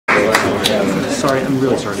sorry. I'm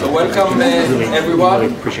really sorry. So welcome everyone.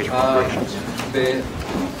 Really appreciate your cooperation. The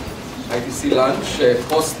ITC lunch,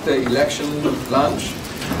 post-election lunch.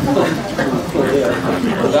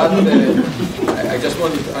 That, I just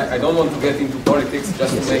want. I don't want to get into politics.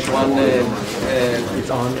 Just to make one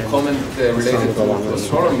comment related to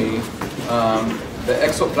astronomy. The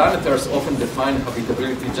exoplanetars often define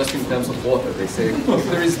habitability just in terms of water. They say if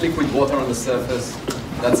there is liquid water on the surface,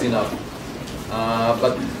 that's enough.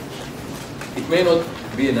 But it may not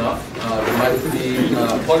be enough. There might be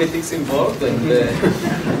politics involved, and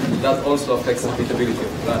that also affects the habitability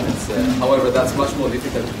of planets. However, that's much more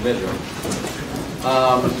difficult to measure.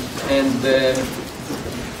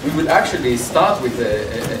 We will actually start with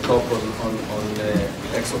a talk on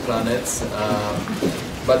exoplanets.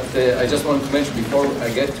 But I just wanted to mention before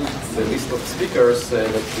I get to the list of speakers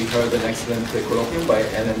that we heard an excellent colloquium by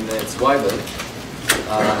Ellen Zweibel,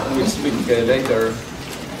 who will speak later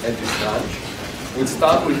at this lunch. We'll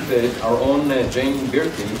start with our own Jayne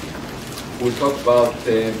Birkby, who will talk about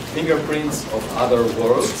fingerprints of other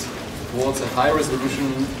worlds towards a high-resolution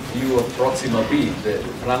view of Proxima b, the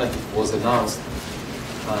planet that was announced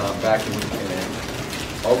back in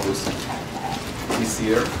August this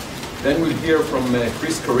year. Then we'll hear from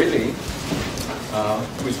Chris Carilli,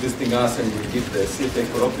 who is visiting us and will give the CFA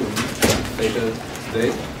colloquium later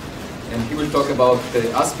today. And he will talk about the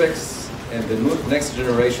ASPECS and the next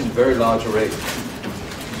generation very large array.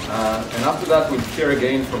 And after that, we'll hear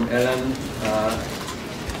again from Ellen,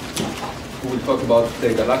 who will talk about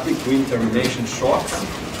the Galactic twin termination shocks.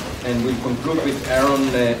 And we'll conclude with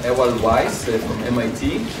Aaron Ewall-Wice from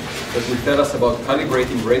MIT, that will tell us about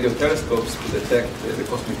calibrating radio telescopes to detect the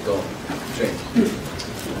cosmic dawn. Jayne.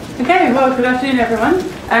 Okay, well, good afternoon, everyone.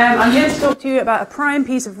 I'm here to talk to you about a prime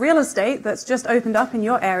piece of real estate that's just opened up in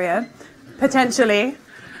your area, potentially.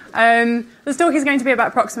 This talk is going to be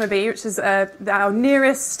about Proxima b, which is our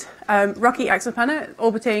nearest rocky exoplanet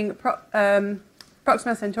orbiting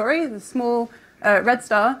Proxima Centauri, the small red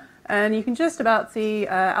star. And you can just about see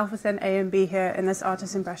Alpha Cent A and B here in this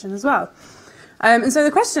ARTIS impression as well. And so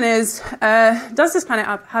the question is, does this planet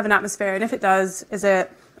have an atmosphere? And if it does it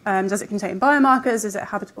contain biomarkers? Is it a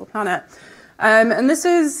habitable planet? And this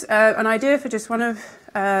is an idea for just one of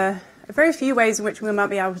very few ways in which we might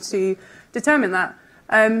be able to determine that.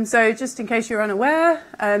 So just in case you're unaware,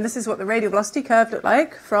 this is what the radial velocity curve looked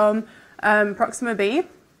like from Proxima b.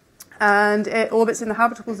 And it orbits in the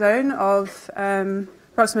habitable zone of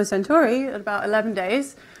Proxima Centauri at about 11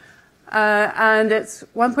 days. And it's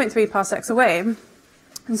 1.3 parsecs away.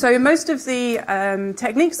 And so most of the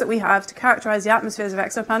techniques that we have to characterize the atmospheres of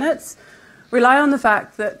exoplanets rely on the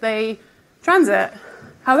fact that they transit.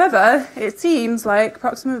 However, it seems like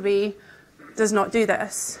Proxima b does not do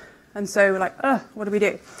this. And so we're like, what do we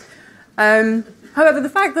do? However, the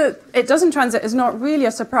fact that it doesn't transit is not really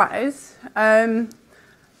a surprise.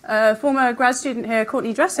 A former grad student here,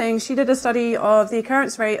 Courtney Dressing, she did a study of the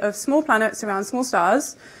occurrence rate of small planets around small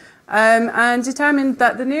stars and determined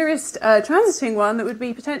that the nearest transiting one that would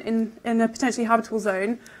be in a potentially habitable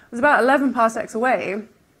zone was about 11 parsecs away.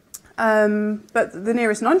 But the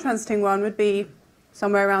nearest non-transiting one would be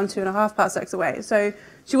somewhere around 2.5 parsecs away. So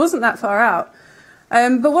she wasn't that far out.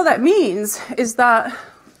 But what that means is that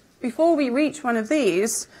before we reach one of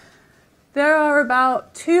these, there are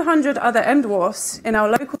about 200 other M dwarfs in our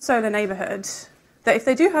local solar neighborhood that if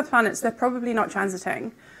they do have planets, they're probably not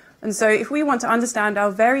transiting. And so if we want to understand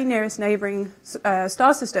our very nearest neighboring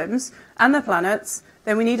star systems and their planets,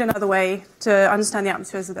 then we need another way to understand the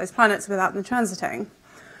atmospheres of those planets without them transiting.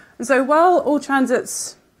 And so while all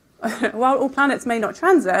planets may not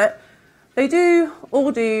transit, they do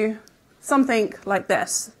all do something like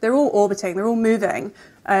this. They're all orbiting, they're all moving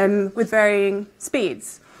with varying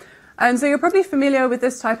speeds. And so you're probably familiar with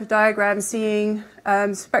this type of diagram, seeing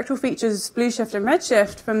spectral features, blue shift and red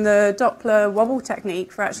shift, from the Doppler wobble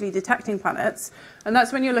technique for actually detecting planets. And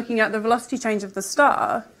that's when you're looking at the velocity change of the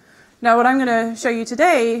star. Now, what I'm going to show you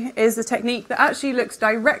today is the technique that actually looks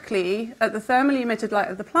directly at the thermally emitted light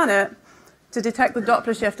of the planet to detect the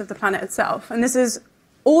Doppler shift of the planet itself. And this is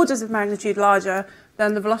orders of magnitude larger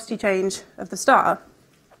than the velocity change of the star.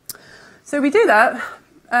 So we do that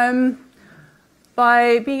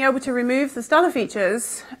by being able to remove the stellar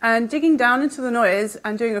features and digging down into the noise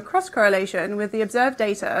and doing a cross-correlation with the observed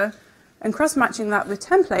data and cross-matching that with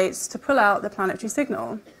templates to pull out the planetary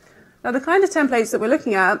signal. Now, the kind of templates that we're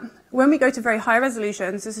looking at, when we go to very high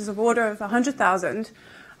resolutions, this is of order of 100,000,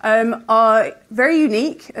 are very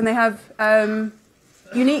unique, and they have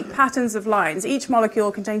unique patterns of lines. Each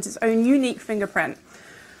molecule contains its own unique fingerprint.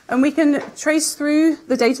 And we can trace through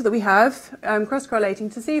the data that we have, cross-correlating,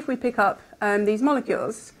 to see if we pick up these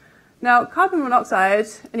molecules. Now, carbon monoxide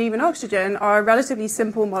and even oxygen are relatively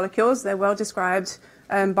simple molecules. They're well described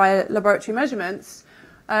by laboratory measurements.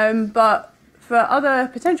 But for other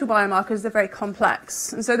potential biomarkers, they're very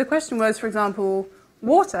complex. And so the question was, for example,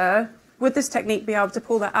 water, would this technique be able to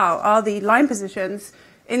pull that out? Are the line positions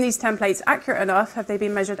in these templates accurate enough? Have they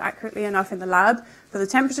been measured accurately enough in the lab for the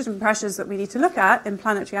temperatures and pressures that we need to look at in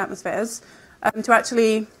planetary atmospheres to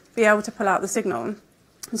actually be able to pull out the signal?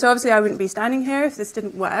 And so obviously I wouldn't be standing here if this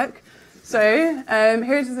didn't work. So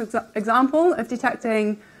here's an example of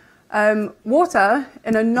detecting water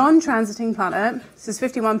in a non-transiting planet. This is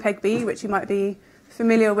 51 Birkby, which you might be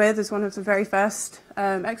familiar with as one of the very first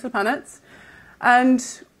exoplanets.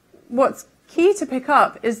 And what's key to pick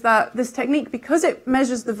up is that this technique, because it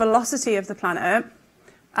measures the velocity of the planet,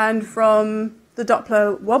 and from the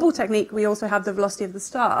Doppler wobble technique, we also have the velocity of the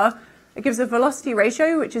star, it gives a velocity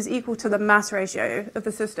ratio which is equal to the mass ratio of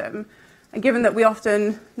the system. And given that we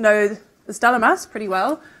often know the stellar mass pretty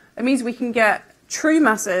well, it means we can get true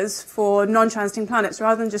masses for non-transiting planets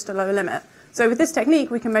rather than just a lower limit. So with this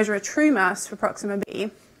technique, we can measure a true mass for Proxima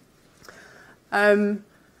b,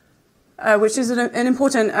 which is an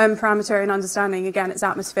important parameter in understanding, again, its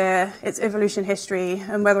atmosphere, its evolution history,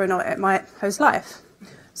 and whether or not it might host life.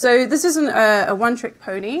 So this isn't a one-trick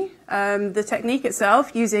pony. The technique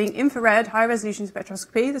itself, using infrared high-resolution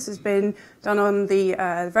spectroscopy, this has been done on the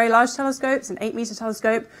very large telescopes, an 8-meter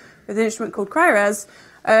telescope, with an instrument called CRIRES.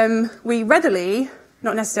 We readily,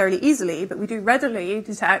 not necessarily easily, but we do readily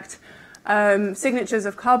detect signatures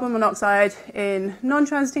of carbon monoxide in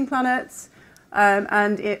non-transiting planets,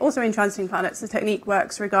 and also in transiting planets. The technique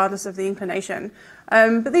works regardless of the inclination.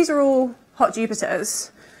 But these are all hot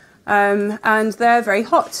Jupiters, and they're very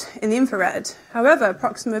hot in the infrared. However,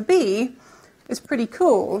 Proxima b is pretty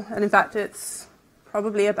cool, and in fact it's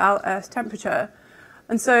probably about Earth temperature.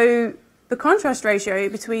 And so the contrast ratio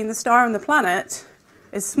between the star and the planet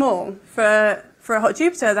is small. For a hot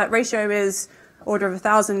Jupiter, that ratio is order of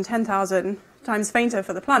 1,000, 10,000 times fainter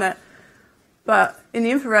for the planet. But in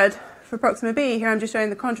the infrared, for Proxima b, here I'm just showing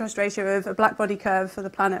the contrast ratio of a black body curve for the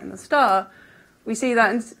planet and the star. We see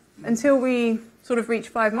that until we sort of reach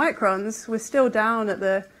 5 microns, we're still down at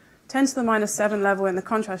the 10 to the minus 7 level in the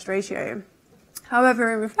contrast ratio.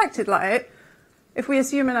 However, in reflected light, if we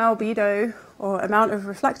assume an albedo or amount of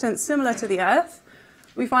reflectance similar to the Earth,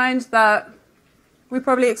 we find that we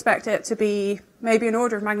probably expect it to be maybe an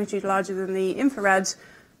order of magnitude larger than the infrared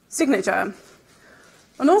signature.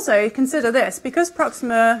 And also consider this, because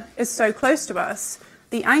Proxima is so close to us,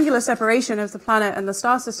 the angular separation of the planet and the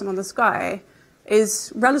star system on the sky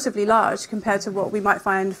is relatively large compared to what we might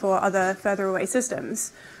find for other further away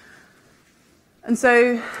systems. And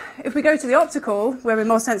so if we go to the optical, where we're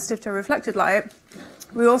more sensitive to reflected light,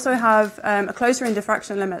 we also have a closer in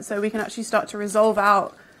diffraction limit, so we can actually start to resolve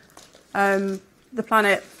out the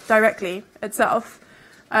planet directly itself.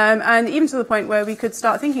 And even to the point where we could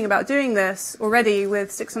start thinking about doing this already with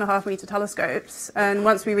 6.5 meter telescopes. And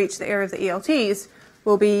once we reach the era of the ELTs,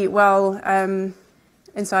 we'll be well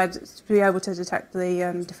inside to be able to detect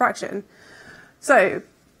the diffraction. So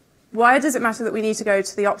why does it matter that we need to go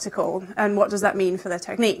to the optical, and what does that mean for the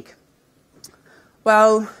technique?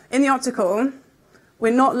 Well, in the optical,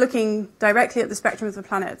 we're not looking directly at the spectrum of the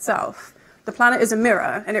planet itself. The planet is a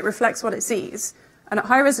mirror, and it reflects what it sees. And at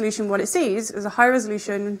high resolution, what it sees is a high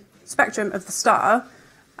resolution spectrum of the star,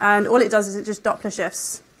 and all it does is it just Doppler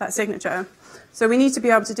shifts that signature. So we need to be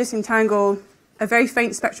able to disentangle a very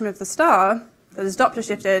faint spectrum of the star that is Doppler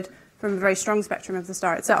shifted from a very strong spectrum of the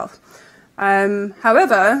star itself.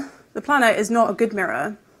 However, the planet is not a good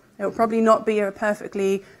mirror. It will probably not be a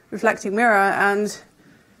perfectly reflecting mirror, and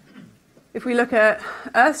if we look at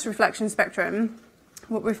Earth's reflection spectrum,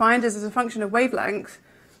 what we find is as a function of wavelength,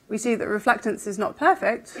 we see that reflectance is not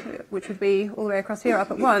perfect, which would be all the way across here up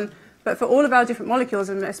at 1, but for all of our different molecules,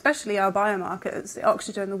 and especially our biomarkers, the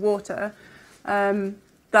oxygen, the water,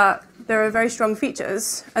 that there are very strong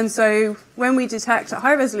features. And so when we detect at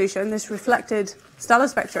high resolution this reflected stellar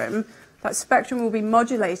spectrum, that spectrum will be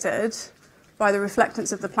modulated by the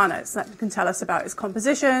reflectance of the planets. That can tell us about its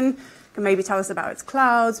composition, can maybe tell us about its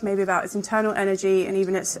clouds, maybe about its internal energy, and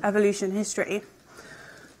even its evolution history.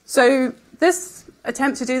 So this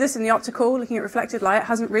attempt to do this in the optical, looking at reflected light,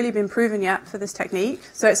 hasn't really been proven yet for this technique.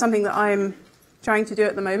 So it's something that I'm trying to do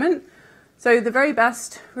at the moment. So the very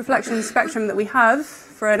best reflection spectrum that we have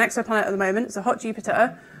for an exoplanet at the moment, it's a hot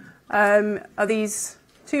Jupiter, are these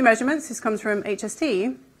 2 measurements. This comes from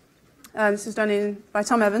HST. This was done by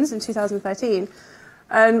Tom Evans in 2013.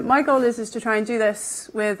 And my goal is to try and do this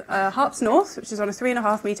with HARPS North, which is on a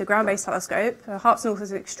 3.5 meter ground-based telescope. HARPS North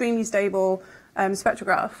is an extremely stable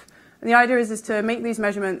spectrograph. And the idea is to make these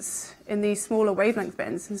measurements in these smaller wavelength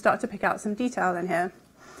bins and start to pick out some detail in here.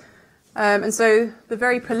 And so the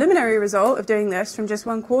very preliminary result of doing this from just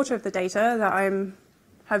 1/4 of the data that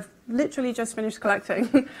have literally just finished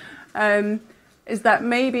collecting is that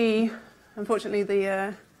maybe, unfortunately,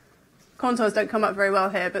 the contours don't come up very well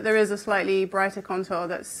here, but there is a slightly brighter contour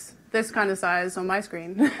that's this kind of size on my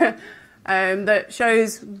screen that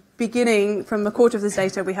shows, beginning from 1/4 of this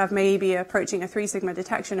data, we have maybe approaching a 3 sigma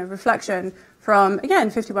detection of reflection from, again,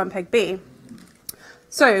 51 peg B.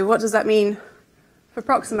 So what does that mean for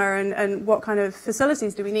Proxima, and what kind of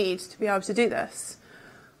facilities do we need to be able to do this?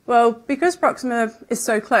 Well, because Proxima is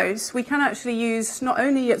so close, we can actually use not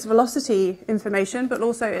only its velocity information, but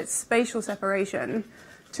also its spatial separation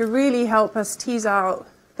to really help us tease out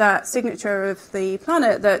that signature of the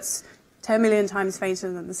planet that's 10 million times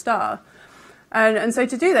fainter than the star. And so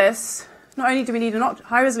to do this, not only do we need a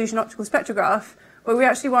high-resolution optical spectrograph, but we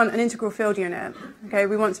actually want an integral field unit. Okay,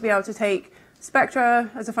 we want to be able to take spectra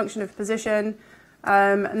as a function of position,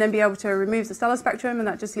 and then be able to remove the stellar spectrum, and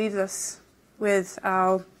that just leaves us with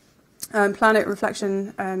our planet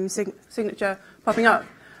reflection signature popping up.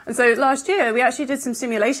 And so last year, we actually did some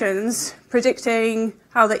simulations predicting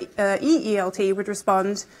how the EELT would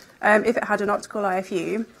respond if it had an optical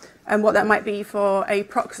IFU, and what that might be for a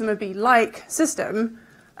Proxima B-like system.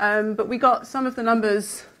 But we got some of the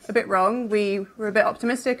numbers a bit wrong. We were a bit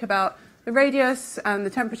optimistic about the radius and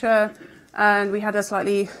the temperature, and we had a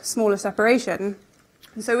slightly smaller separation.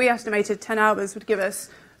 And so we estimated 10 hours would give us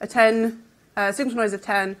a signal noise of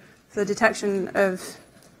 10 for the detection of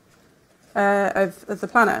the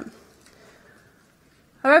planet.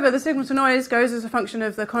 However, the signal to noise goes as a function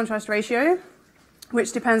of the contrast ratio,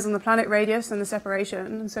 which depends on the planet radius and the separation.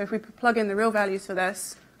 And so if we plug in the real values for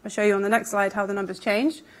this, I'll show you on the next slide how the numbers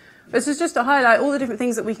change. But this is just to highlight all the different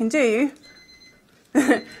things that we can do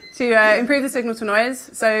to improve the signal to noise.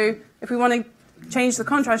 So if we want to change the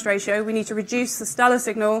contrast ratio, we need to reduce the stellar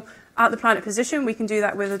signal at the planet position. We can do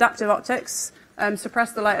that with adaptive optics.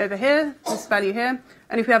 Suppress the light over here, this value here.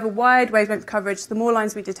 And if we have a wide wavelength coverage, the more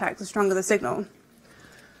lines we detect, the stronger the signal.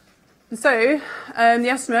 And so the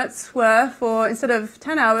estimates were for, instead of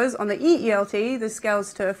 10 hours on the EELT, this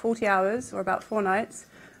scales to 40 hours, or about 4 nights.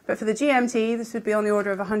 But for the GMT, this would be on the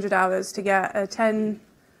order of 100 hours to get a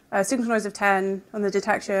signal noise of 10 on the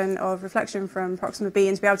detection of reflection from Proxima B,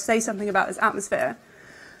 and to be able to say something about its atmosphere.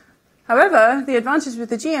 However, the advantage with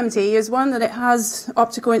the GMT is, one, that it has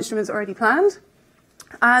optical instruments already planned,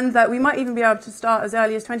 and that we might even be able to start as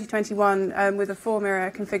early as 2021 with a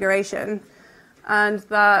 4-mirror configuration, and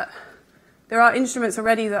that there are instruments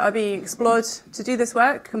already that are being explored to do this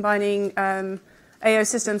work, combining AO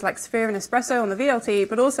systems like Sphere and Espresso on the VLT,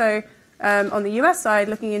 but also on the US side,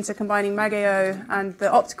 looking into combining MagAO and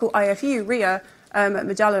the optical IFU RIA at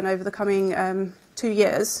Magellan over the coming 2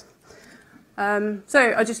 years.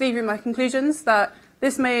 So I'll just leave you my conclusions that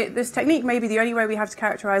this technique may be the only way we have to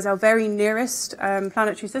characterize our very nearest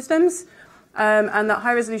planetary systems, and that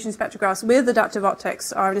high-resolution spectrographs with adaptive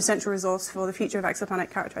optics are an essential resource for the future of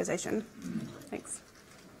exoplanet characterization. Thanks.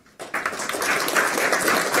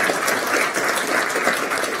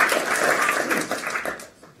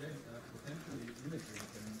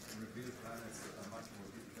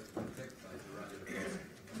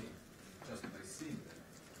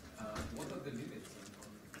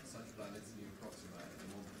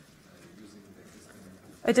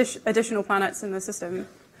 Additional planets in the system.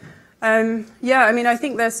 Yeah, I mean, I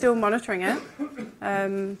think they're still monitoring it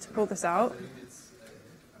to pull this out. Would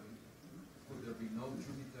there be no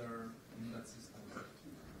Jupiter in that system?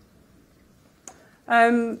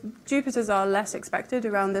 Jupiters are less expected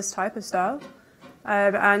around this type of star.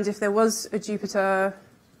 And if there was a Jupiter...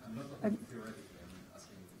 I'm not looking theoretically, I'm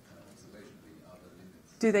asking observationally, are there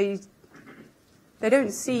limits? They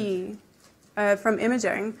don't see from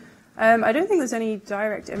imaging. I don't think there's any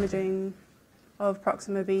direct imaging of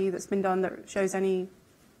Proxima B that's been done that shows any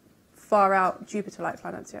far-out Jupiter-like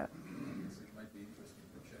planets yet. So it might be interesting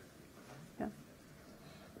to check. Yeah.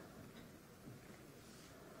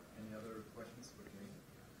 Any other questions for Jayne?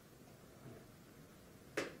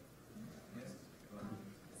 Yes?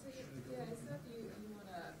 So yeah, I said you want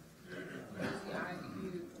to use the IFU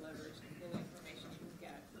to leverage the information you can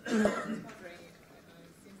get. I was wondering, it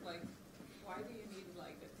seems like, why do you need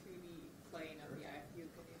like a 2D plane of the IFU?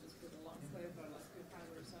 Can you just put a long slip or like 2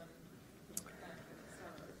 fibers on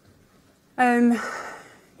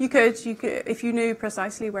You could, if you knew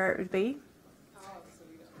precisely where it would be. Oh, so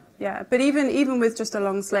you don't know. Yeah, but even with just a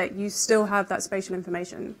long slit, you still have that spatial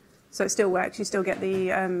information. So it still works. You still get the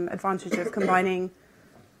advantage of combining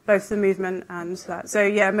both the movement and that. So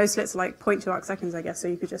yeah, most slits are like 0.2 arc seconds, I guess. So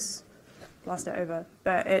you could just blast it over.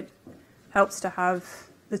 But it helps to have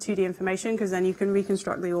the 2D information because then you can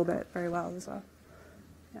reconstruct the orbit very well as well.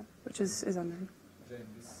 Yeah, which is unknown. Jayne,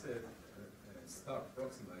 this star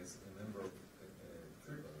Proxima is a member of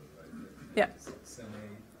triple, right? Yeah. Proxima.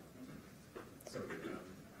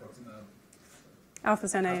 Alpha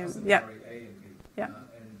Centauri, Alpha yeah. Centauri A and B. Yeah.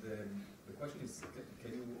 And the question is,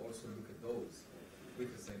 can you also look at those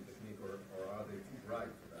with the same technique, or are they too bright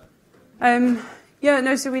for that? Yeah,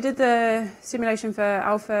 no, so we did the simulation for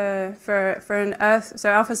Alpha, for an Earth.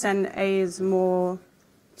 So Alpha Centauri A is more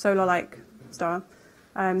solar-like star.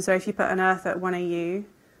 So if you put an Earth at 1 AU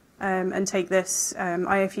and take this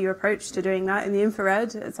IFU approach to doing that in the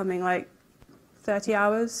infrared, it's something like 30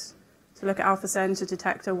 hours to look at Alpha Centauri to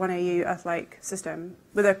detect a 1 AU Earth-like system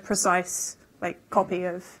with a precise copy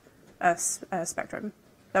of Earth's spectrum.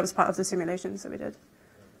 That was part of the simulations that we did.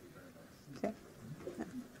 Yeah.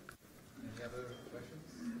 Any other questions?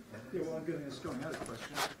 Yeah, well, I'm going to ask John a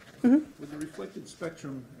question. Mm-hmm. Would the reflected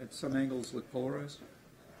spectrum at some angles look polarized?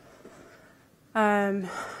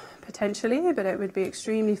 Potentially, but it would be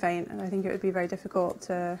extremely faint, and I think it would be very difficult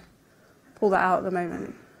to pull that out at the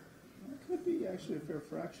moment. Well, it could be actually a fair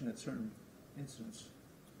fraction at certain instants,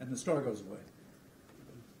 and the star goes away.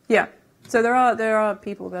 Yeah. So there are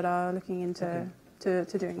people that are looking into to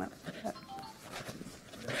doing that. Yeah.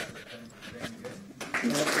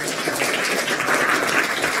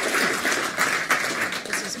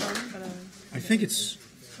 This is one, but I think it's,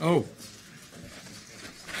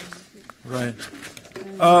 right.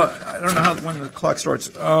 I don't know when the clock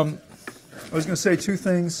starts. I was going to say two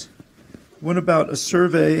things. One about a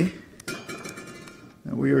survey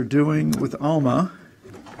that we are doing with ALMA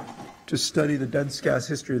to study the dense gas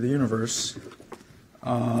history of the universe.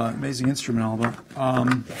 Amazing instrument,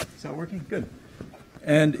 ALMA. Is that working? Good.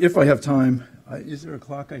 And if I have time, is there a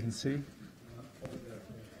clock I can see?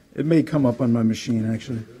 It may come up on my machine,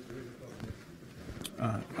 actually.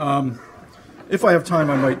 If I have time,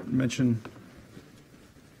 I might mention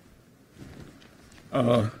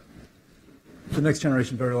the next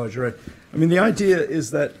generation very large array. I mean, the idea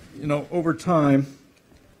is that, over time,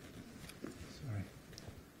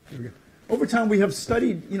 over time we have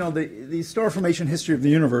studied, the star formation history of the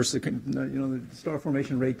universe, the star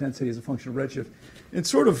formation rate density as a function of redshift, in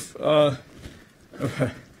sort of a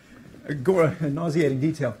nauseating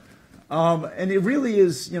detail. And it really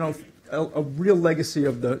is, a real legacy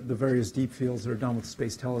of the various deep fields that are done with the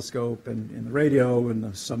Space Telescope and in the radio and the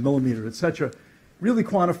submillimeter, et cetera. Really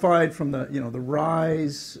quantified from the, the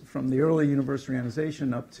rise from the early universe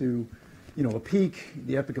reionization up to, a peak,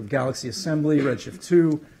 the epoch of galaxy assembly, redshift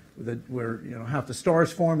 2, where, half the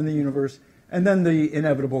stars form in the universe, and then the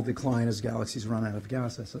inevitable decline as galaxies run out of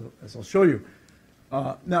gas, as I'll show you.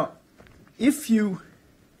 Now, if you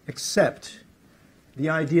accept the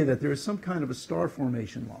idea that there is some kind of a star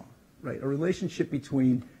formation law, right, a relationship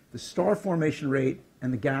between the star formation rate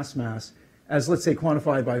and the gas mass, as, let's say,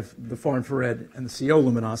 quantified by the far infrared and the CO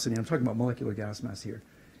luminosity. I'm talking about molecular gas mass here.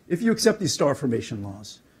 If you accept these star formation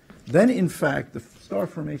laws, then, in fact, the star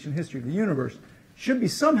formation history of the universe should be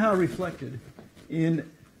somehow reflected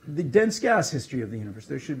in the dense gas history of the universe.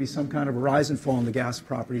 There should be some kind of a rise and fall in the gas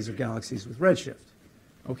properties of galaxies with redshift.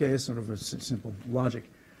 Okay, it's sort of a simple logic.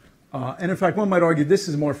 And, in fact, one might argue this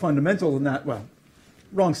is more fundamental than that. Well,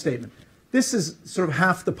 wrong statement. This is sort of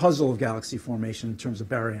half the puzzle of galaxy formation in terms of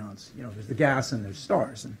baryons. There's the gas and there's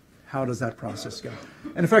stars, and how does that process go?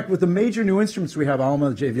 And in fact, with the major new instruments we have,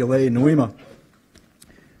 ALMA, JVLA, and NOEMA,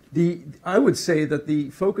 I would say that the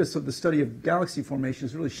focus of the study of galaxy formation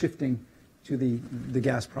is really shifting to the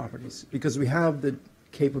gas properties, because we have the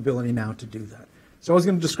capability now to do that. So I was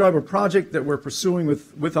going to describe a project that we're pursuing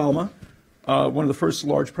with ALMA, one of the first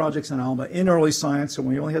large projects on ALMA in early science, so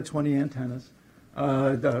we only had 20 antennas.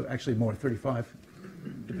 Actually more, 35,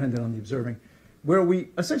 depending on the observing, where we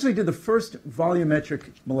essentially did the first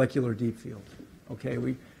volumetric molecular deep field. Okay,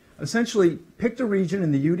 we essentially picked a region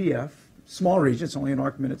in the UDF, small region, it's only an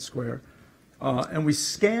arc-minute square, and we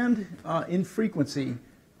scanned in frequency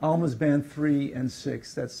ALMA's band 3 and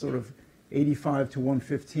 6. That's sort of 85 to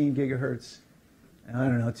 115 gigahertz, and I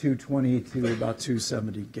don't know, 220 to about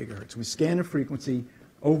 270 gigahertz. We scanned in frequency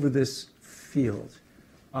over this field.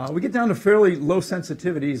 We get down to fairly low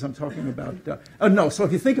sensitivities. I'm talking about, so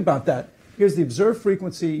if you think about that, here's the observed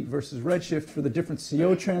frequency versus redshift for the different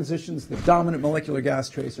CO transitions, the dominant molecular gas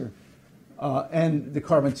tracer, and the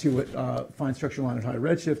carbon-2 fine structure line at high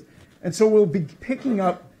redshift. And so we'll be picking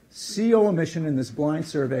up CO emission in this blind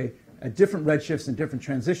survey at different redshifts and different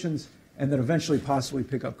transitions, and then eventually possibly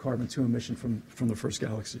pick up carbon-2 emission from the first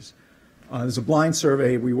galaxies. There's a blind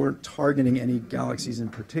survey. We weren't targeting any galaxies in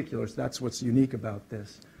particular, so that's what's unique about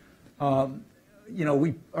this.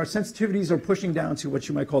 Our sensitivities are pushing down to what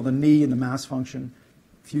you might call the knee in the mass function,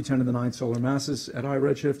 a few 10 to the 9 solar masses at high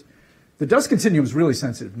redshift. The dust continuum is really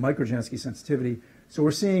sensitive, microjansky sensitivity. So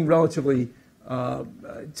we're seeing relatively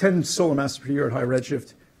 10 solar masses per year at high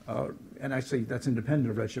redshift, and actually that's independent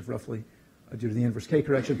of redshift roughly due to the inverse K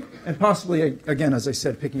correction, and possibly, again, as I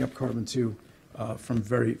said, picking up carbon-2 from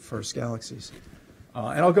very first galaxies.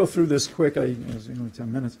 And I'll go through this quick. It's only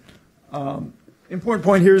 10 minutes. Important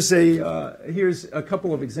point, here's a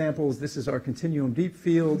couple of examples. This is our continuum deep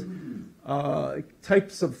field.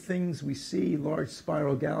 Types of things we see: large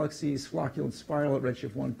spiral galaxies, flocculent spiral at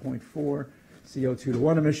redshift 1.4, CO2 to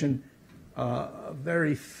 1 emission. A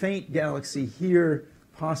very faint galaxy here,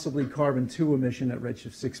 possibly carbon-2 emission at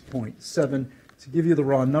redshift 6.7. To give you the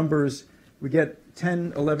raw numbers, we get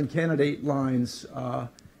 10, 11 candidate lines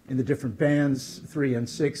in the different bands, 3 and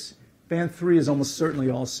 6. Band 3 is almost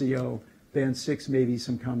certainly all CO. Band 6 maybe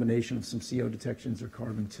some combination of some CO detections or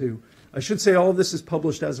carbon-2. I should say all of this is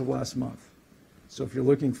published as of last month. So if you're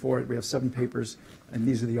looking for it, we have 7 papers, and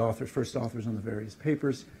these are the authors, first authors on the various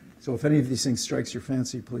papers. So if any of these things strikes your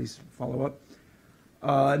fancy, please follow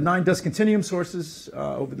up. 9 dust continuum sources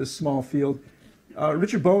over this small field.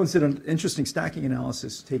 Richard Bowens did an interesting stacking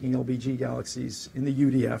analysis, taking LBG galaxies in the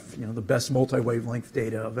UDF, the best multi-wavelength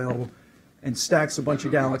data available, and stacks a bunch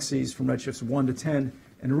of galaxies from redshifts 1 to 10,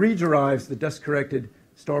 and rederives the dust-corrected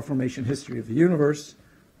star formation history of the universe.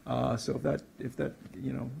 So if that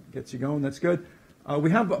gets you going, that's good.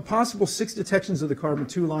 We have a possible 6 detections of the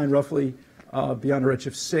carbon-2 line, roughly beyond a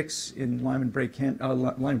redshift 6 in Lyman break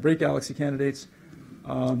galaxy candidates.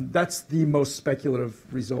 That's the most speculative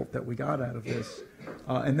result that we got out of this.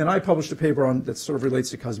 And then I published a paper on that sort of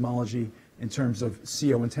relates to cosmology in terms of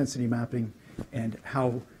CO intensity mapping and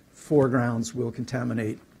how foregrounds will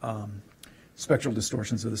contaminate spectral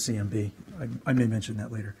distortions of the CMB. I may mention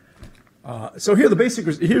that later. So here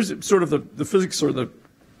here's sort of the physics or the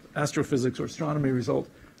astrophysics or astronomy result.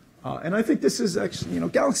 And I think this is actually,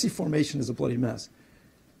 galaxy formation is a bloody mess.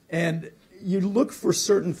 And you look for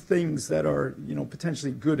certain things that are,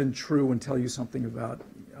 potentially good and true and tell you something about,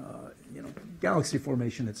 galaxy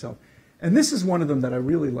formation itself. And this is one of them that I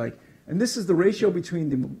really like. And this is the ratio between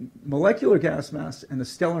the molecular gas mass and the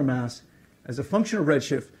stellar mass as a function of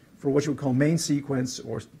redshift for what you would call main sequence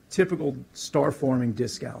or typical star-forming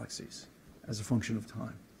disk galaxies as a function of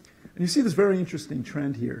time. And you see this very interesting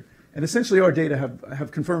trend here. And essentially our data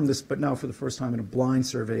have confirmed this, but now for the first time in a blind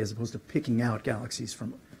survey as opposed to picking out galaxies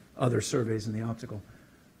from other surveys in the optical.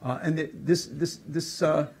 And this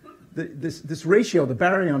ratio, the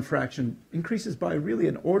baryon fraction, increases by really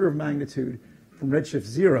an order of magnitude from redshift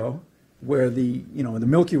 0, where in the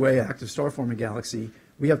Milky Way active star-forming galaxy,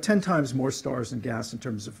 we have 10 times more stars than gas in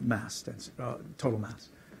terms of mass, total mass.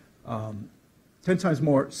 10 times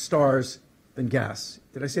more stars than gas.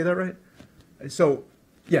 Did I say that right? So,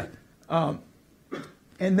 yeah. And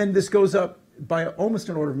then this goes up by almost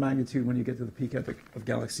an order of magnitude when you get to the peak epoch of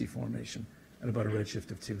galaxy formation at about a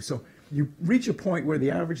redshift of 2. So you reach a point where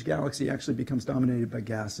the average galaxy actually becomes dominated by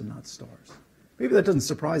gas and not stars. Maybe that doesn't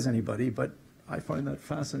surprise anybody, but I find that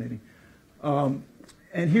fascinating.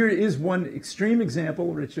 And here is one extreme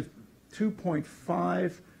example, redshift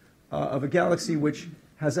 2.5 of a galaxy which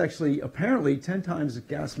has actually apparently 10 times the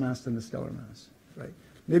gas mass than the stellar mass. Right?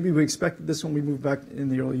 Maybe we expected this when we moved back in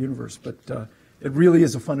the early universe, but it really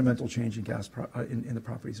is a fundamental change in in the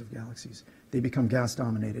properties of galaxies. They become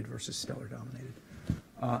gas-dominated versus stellar-dominated.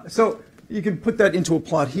 So you can put that into a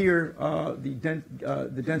plot here.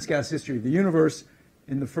 The dense gas history of the universe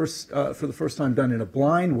for the first time done in a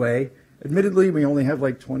blind way. Admittedly, we only have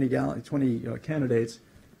like 20 candidates,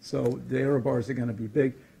 so the error bars are going to be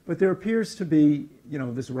big. But there appears to be,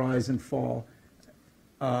 this rise and fall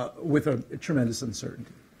with a tremendous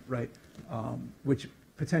uncertainty, right? Which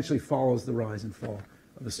potentially follows the rise and fall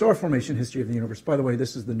of the star formation history of the universe. By the way,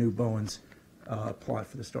 this is the new Bowens plot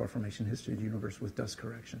for the star formation history of the universe with dust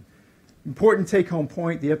correction. Important take-home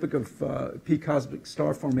point: the epoch of peak cosmic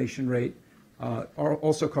star formation rate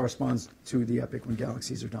also corresponds to the epoch when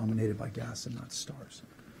galaxies are dominated by gas and not stars.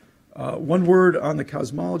 One word on the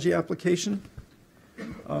cosmology application.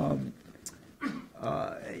 I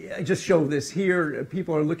just show this here.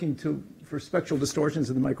 People are looking for spectral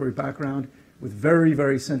distortions in the microwave background with very,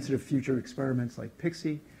 very sensitive future experiments like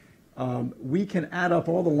PIXI. We can add up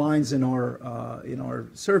all the lines in our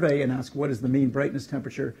survey and ask what is the mean brightness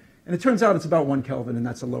temperature. And it turns out it's about 1 Kelvin, and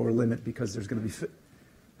that's a lower limit because there's going to be...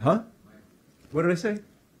 Huh? What did I say?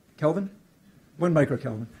 Kelvin? 1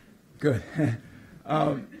 microkelvin. Good.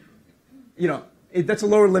 That's a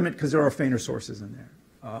lower limit because there are fainter sources in there.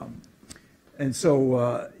 And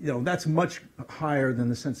so, that's much higher than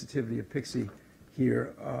the sensitivity of Pixie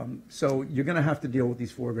here. So you're going to have to deal with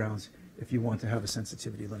these foregrounds if you want to have a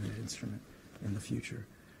sensitivity limited instrument in the future.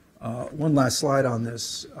 One last slide on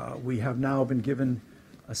this. We have now been given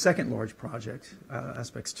a second large project,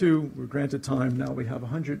 ASPECS 2. We're granted time. Now we have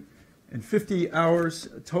 150 hours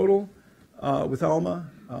total with ALMA.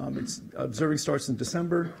 Observing starts in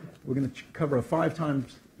December. We're going to cover a 5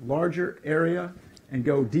 times larger area and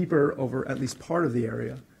go deeper over at least part of the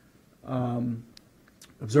area.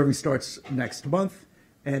 Observing starts next month.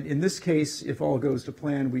 And in this case, if all goes to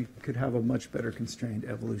plan, we could have a much better constrained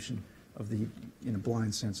evolution of the, in a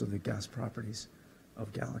blind sense, of the gas properties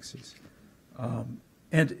of galaxies.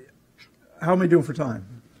 And how am I doing for time?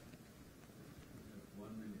 1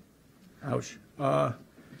 minute. Ouch.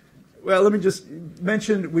 Well, let me just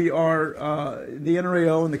mention we are, the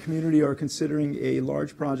NRAO and the community are considering a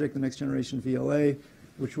large project, the Next Generation VLA,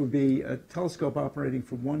 which would be a telescope operating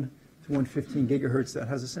from 1 to 115 gigahertz that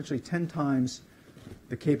has essentially 10 times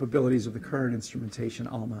the capabilities of the current instrumentation,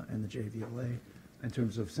 ALMA and the JVLA, in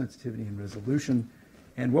terms of sensitivity and resolution.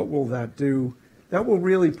 And what will that do? That will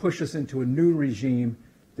really push us into a new regime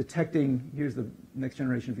detecting, here's the Next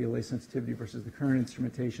Generation VLA sensitivity versus the current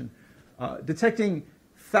instrumentation, detecting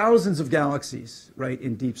thousands of galaxies, right,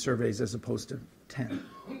 in deep surveys as opposed to 10.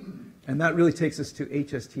 And that really takes us to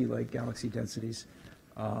HST-like galaxy densities,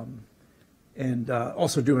 and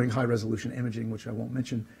also doing high-resolution imaging, which I won't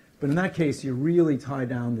mention. But in that case, you really tie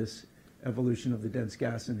down this evolution of the dense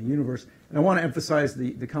gas in the universe. And I want to emphasize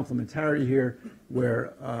the complementarity here,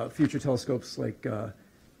 where future telescopes like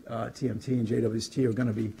TMT and JWST are going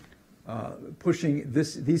to be pushing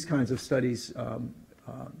these kinds of studies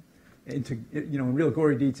into in real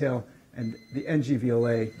gory detail, and the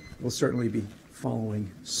NGVLA will certainly be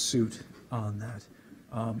following suit on that.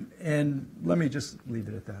 And let me just leave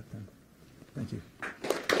it at that then. Thank you.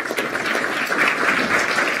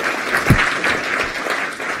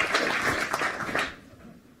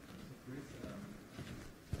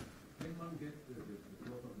 Can one get the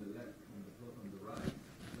plot on the left from the plot on the right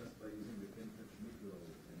just by using the Fingerprints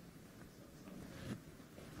relation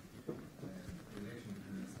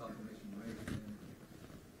between star formation rate and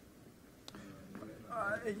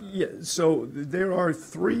Yeah, so there are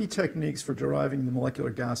 3 techniques for deriving the molecular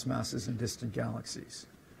gas masses in distant galaxies.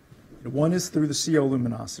 One is through the CO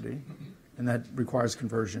luminosity, and that requires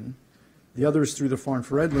conversion. The other is through the far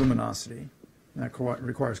infrared luminosity, and that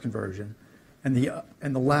requires conversion. And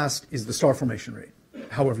the last is the star formation rate,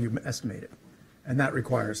 however you estimate it. And that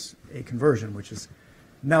requires a conversion, which is...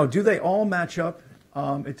 Now, do they all match up?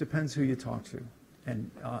 It depends who you talk to. And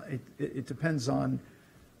it depends on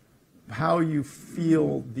how you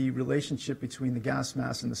feel the relationship between the gas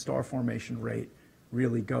mass and the star formation rate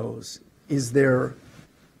really goes. Is there,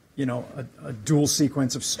 a dual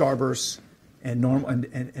sequence of starbursts and normal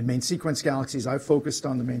and main sequence galaxies? I've focused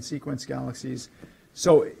on the main sequence galaxies.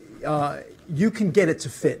 So you can get it to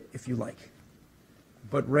fit if you like.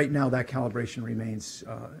 But right now that calibration remains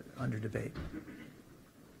under debate.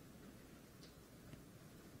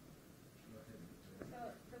 So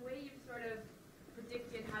the way you've sort of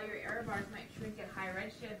predicted how your error bars might shrink at high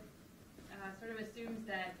redshift sort of assumes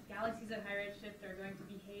that galaxies at high redshift are going to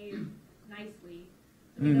behave nicely.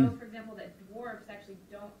 So we know, for example, that dwarfs actually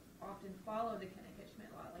don't often follow the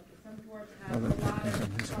Koenig-Schmidt law. Like some dwarfs have a lot of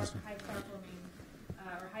high star forming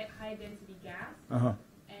or high density gas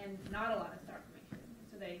and not a lot of star formation.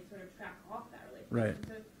 So they sort of track off that relationship. Right.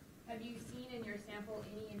 So have you seen in your sample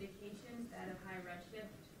any indications that at high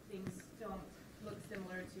redshift things don't look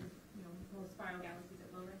similar to most spiral galaxies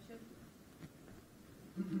at low redshift?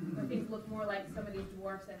 Or things look more like some of these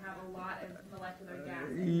dwarfs that have a lot of molecular gas?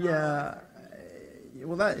 Yeah.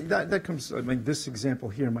 Well, that comes, this example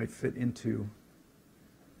here might fit into,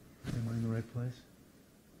 am I in the right place?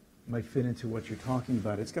 Might fit into what you're talking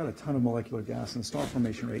about. It's got a ton of molecular gas, and the star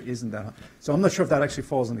formation rate isn't that high. So I'm not sure if that actually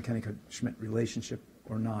falls in the Koenig-Schmidt relationship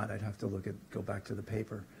or not. I'd have to go back to the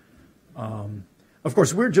paper. Of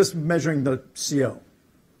course, we're just measuring the CO.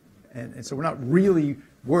 And so we're not really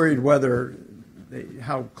worried whether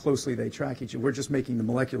how closely they track each other. We're just making the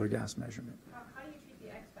molecular gas measurement. How do you treat the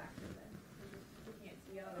X factor then? Looking at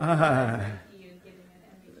CO,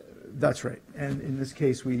 that's right. And in this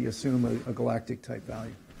case, we assume a galactic type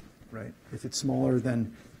value, right? If it's smaller,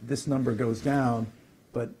 then this number goes down.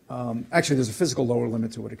 But actually, there's a physical lower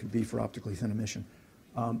limit to what it could be for optically thin emission.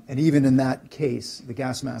 And even in that case, the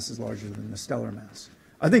gas mass is larger than the stellar mass.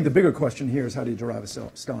 I think the bigger question here is how do you derive a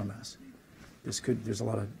stellar mass? There's a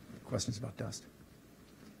lot of questions about dust.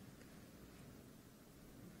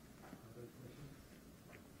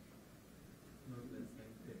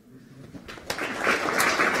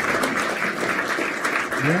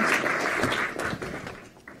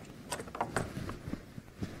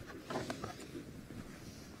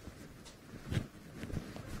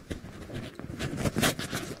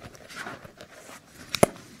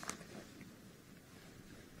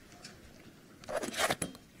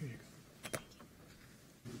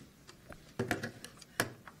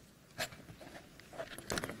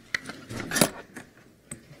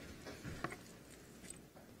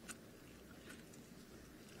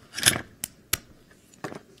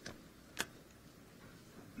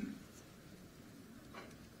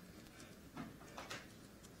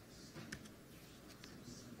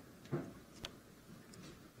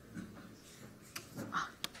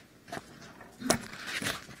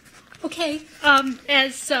 Okay,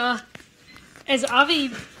 as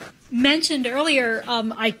Avi mentioned earlier,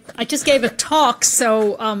 I just gave a talk,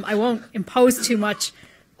 so I won't impose too much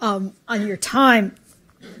on your time.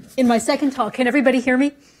 In my second talk, can everybody hear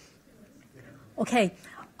me? Okay.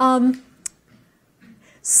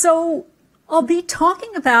 So I'll be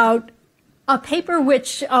talking about a paper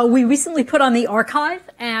which we recently put on the archive,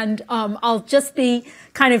 and I'll just be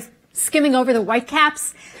kind of skimming over the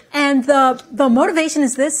whitecaps. And the motivation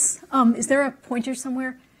is this. Is there a pointer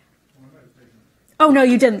somewhere? Oh, no,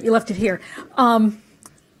 you didn't. You left it here.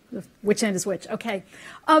 Which end is which? Okay.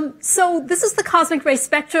 So this is the cosmic ray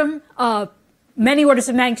spectrum, many orders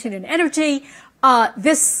of magnitude in energy.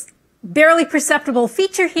 This barely perceptible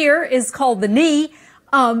feature here is called the knee,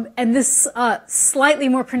 and this slightly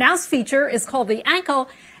more pronounced feature is called the ankle.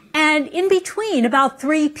 And in between, about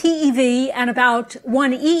 3 PeV and about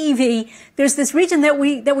 1 EeV, there's this region that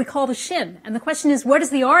we call the shin. And the question is, what is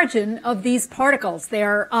the origin of these particles?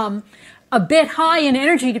 They're a bit high in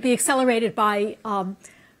energy to be accelerated by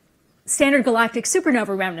standard galactic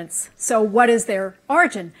supernova remnants. So what is their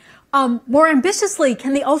origin? More ambitiously,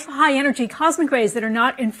 can the ultra-high energy cosmic rays that are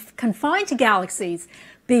not confined to galaxies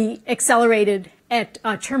be accelerated at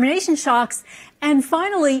termination shocks? And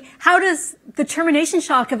finally, how does the termination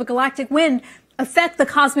shock of a galactic wind affect the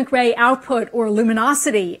cosmic ray output or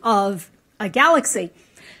luminosity of a galaxy?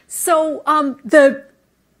 So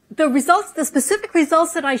the results, the specific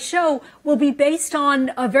results that I show will be based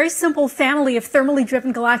on a very simple family of thermally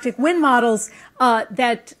driven galactic wind models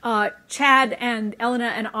that Chad and Elena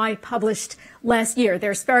and I published last year.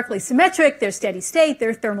 They're spherically symmetric, they're steady state,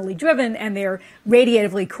 they're thermally driven, and they're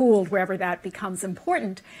radiatively cooled wherever that becomes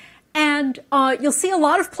important. And you'll see a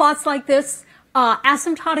lot of plots like this.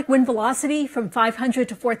 Asymptotic wind velocity from 500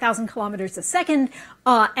 to 4,000 kilometers a second,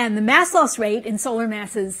 and the mass loss rate in solar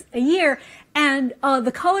masses a year. And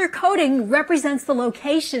the color coding represents the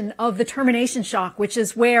location of the termination shock, which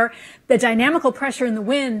is where the dynamical pressure in the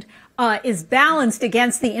wind is balanced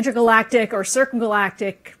against the intergalactic or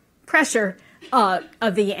circumgalactic pressure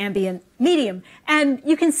of the ambient medium. And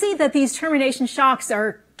you can see that these termination shocks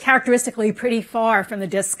are characteristically pretty far from the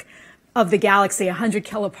disk of the galaxy, 100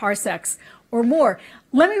 kiloparsecs or more.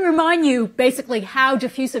 Let me remind you basically how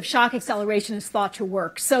diffusive shock acceleration is thought to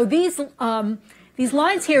work. So these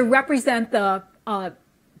lines here represent the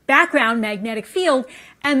background magnetic field,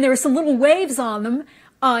 and there are some little waves on them.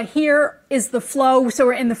 Here is the flow. So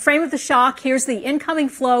we're in the frame of the shock. Here's the incoming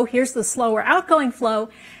flow. Here's the slower outgoing flow.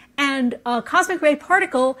 And a cosmic ray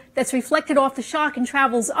particle that's reflected off the shock and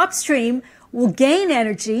travels upstream will gain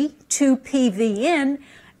energy, 2 PV in,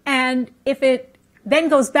 and if it then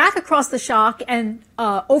goes back across the shock and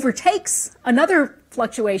overtakes another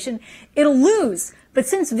fluctuation, it'll lose. But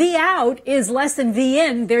since V out is less than V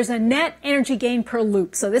in, there's a net energy gain per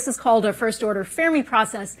loop. So this is called a first order Fermi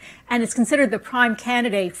process, and it's considered the prime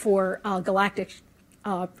candidate for galactic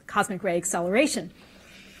cosmic ray acceleration.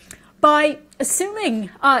 By assuming,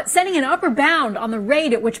 setting an upper bound on the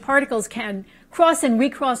rate at which particles can cross and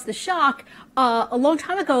recross the shock, a long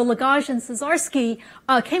time ago, Lagrange and Czarzarski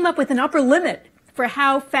came up with an upper limit for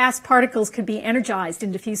how fast particles could be energized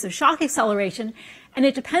in diffusive shock acceleration, and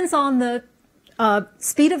it depends on the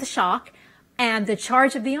speed of the shock and the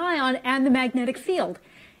charge of the ion and the magnetic field.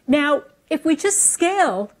 Now, if we just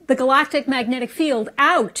scale the galactic magnetic field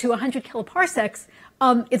out to 100 kiloparsecs,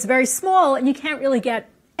 it's very small and you can't really get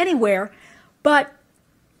anywhere. But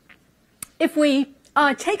if we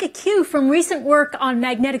take a cue from recent work on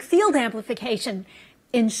magnetic field amplification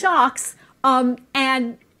in shocks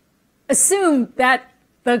and assume that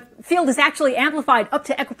the field is actually amplified up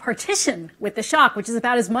to equipartition with the shock, which is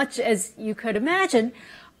about as much as you could imagine,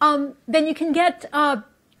 then you can get a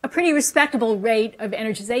pretty respectable rate of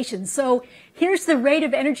energization. So here's the rate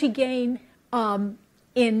of energy gain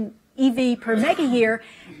in EV per megayear,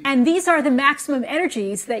 and these are the maximum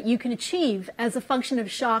energies that you can achieve as a function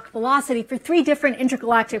of shock velocity for 3 different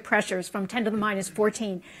intergalactic pressures from 10 to the minus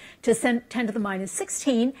 14 to 10 to the minus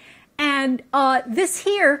 16. And this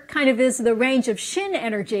here kind of is the range of Shin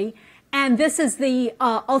energy, and this is the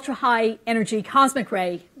ultra-high energy cosmic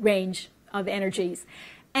ray range of energies.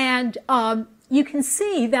 And you can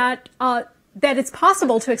see that, that it's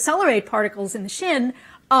possible to accelerate particles in the Shin,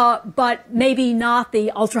 but maybe not the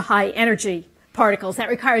ultra-high energy particles. That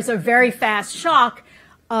requires a very fast shock.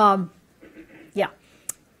 Yeah.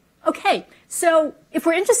 Okay, so if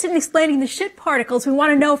we're interested in explaining the Shin particles, we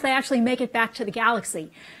want to know if they actually make it back to the galaxy.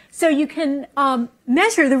 So you can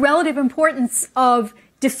measure the relative importance of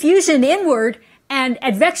diffusion inward and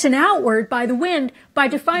advection outward by the wind by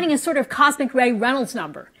defining a sort of cosmic ray Reynolds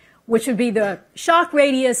number, which would be the shock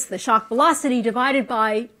radius, the shock velocity, divided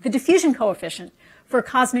by the diffusion coefficient for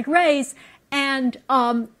cosmic rays. And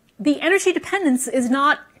the energy dependence is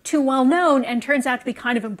not too well known and turns out to be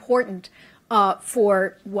kind of important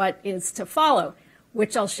for what is to follow,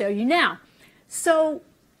 which I'll show you now. So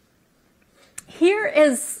here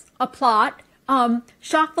is a plot,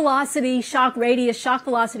 shock velocity, shock radius, shock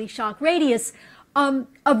velocity, shock radius, of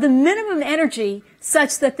the minimum energy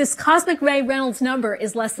such that this cosmic ray Reynolds number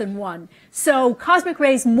is less than 1. So cosmic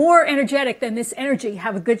rays more energetic than this energy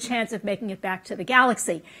have a good chance of making it back to the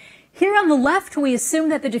galaxy. Here on the left, we assume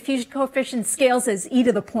that the diffusion coefficient scales as e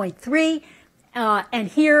to the 0.3, and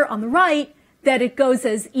here on the right, that it goes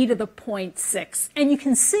as e to the 0.6. And you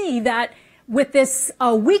can see that with this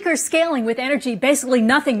weaker scaling with energy, basically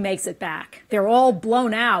nothing makes it back. They're all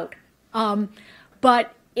blown out.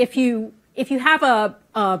 But if you have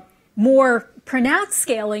a more pronounced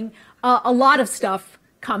scaling, a lot of stuff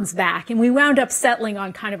comes back. And we wound up settling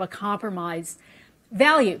on kind of a compromise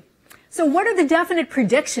value. So what are the definite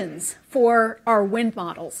predictions for our wind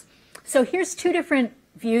models? So here's two different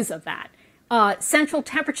views of that. Central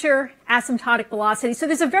temperature, asymptotic velocity. So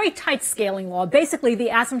there's a very tight scaling law. Basically, the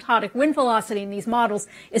asymptotic wind velocity in these models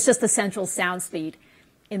is just the central sound speed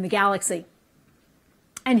in the galaxy.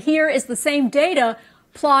 And here is the same data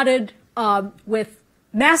plotted with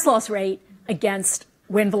mass loss rate against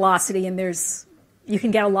wind velocity. And you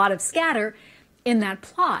can get a lot of scatter in that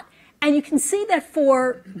plot. And you can see that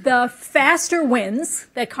for the faster winds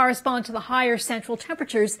that correspond to the higher central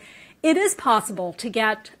temperatures, it is possible to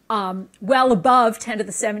get well above 10 to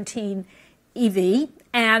the 17 eV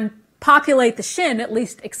and populate the Shin, at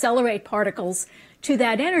least accelerate particles to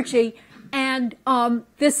that energy. And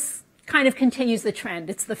this kind of continues the trend.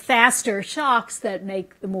 It's the faster shocks that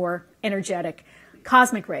make the more energetic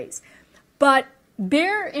cosmic rays. But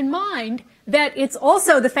bear in mind that it's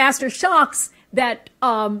also the faster shocks that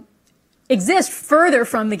exist further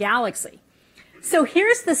from the galaxy. So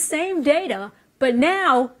here's the same data, but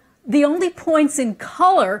now the only points in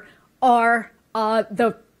color are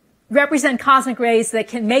represent cosmic rays that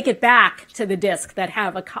can make it back to the disk, that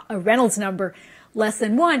have a Reynolds number less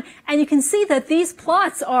than 1. And you can see that these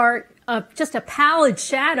plots are just a pallid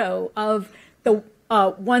shadow of the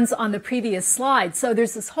ones on the previous slide. So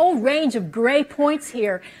there's this whole range of gray points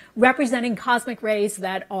here representing cosmic rays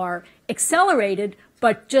that are accelerated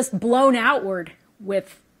but just blown outward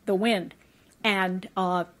with the wind. And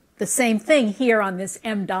the same thing here on this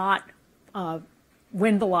m dot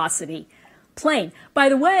wind velocity plane. By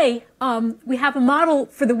the way, we have a model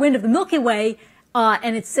for the wind of the Milky Way,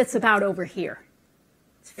 and it sits about over here.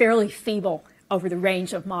 It's fairly feeble over the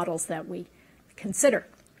range of models that we consider.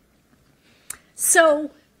 So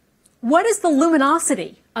what is the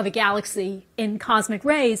luminosity of a galaxy in cosmic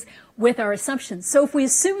rays with our assumptions? So if we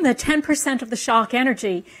assume that 10% of the shock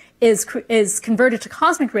energy is converted to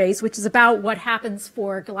cosmic rays, which is about what happens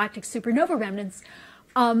for galactic supernova remnants,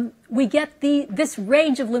 we get this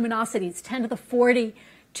range of luminosities, 10 to the 40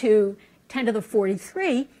 to 10 to the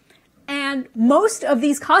 43. And most of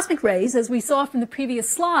these cosmic rays, as we saw from the previous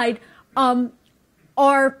slide,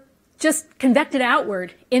 are just convected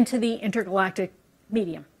outward into the intergalactic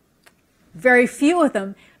medium. Very few of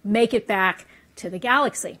them make it back to the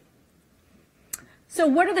galaxy. So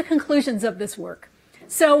what are the conclusions of this work?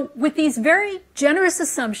 So with these very generous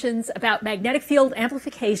assumptions about magnetic field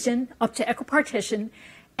amplification up to equipartition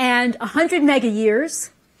and 100 megayears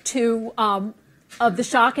of the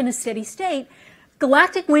shock in a steady state,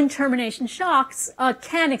 galactic wind termination shocks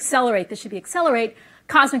can accelerate, this should be accelerate,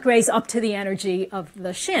 cosmic rays up to the energy of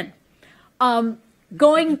the Shin.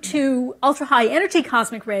 Going to ultra-high energy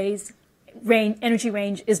cosmic rays, energy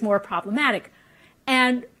range is more problematic.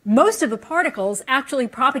 And most of the particles actually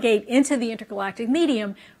propagate into the intergalactic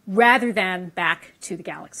medium rather than back to the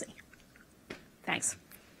galaxy. Thanks.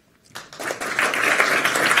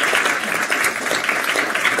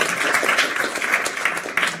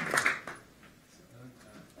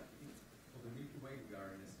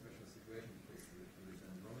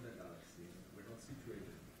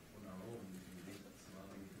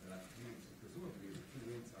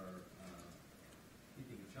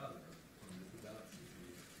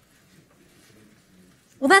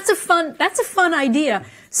 Well, that's a fun idea.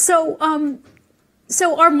 So,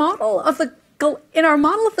 our model of the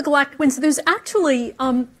galactic wind, so there's actually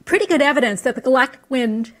pretty good evidence that the galactic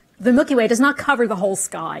wind, the Milky Way, does not cover the whole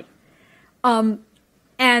sky,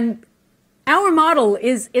 and our model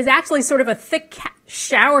is actually sort of a thick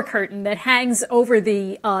shower curtain that hangs over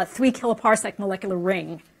the 3 kiloparsec molecular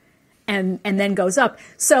ring, and then goes up.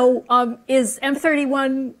 So, is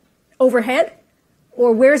M31 overhead,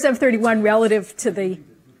 or where's M31 relative to the?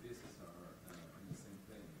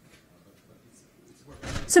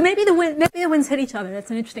 So maybe the winds hit each other. That's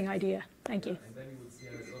an interesting idea. Thank you. And then you would see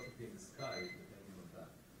a lot of in the sky depending on that.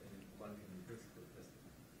 And one can be principle test.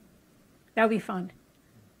 That would be fun.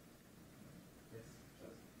 Yes,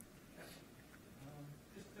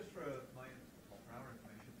 just for my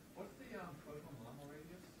information, what's the photon normal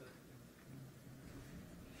radius?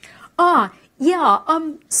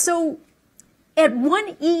 So at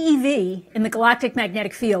 1 eeV in the galactic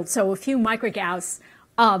magnetic field, so a few microgauss,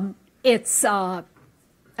 it's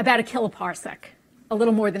about a kiloparsec, a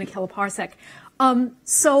little more than a kiloparsec.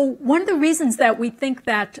 So one of the reasons that we think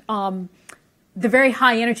that the very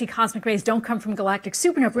high energy cosmic rays don't come from galactic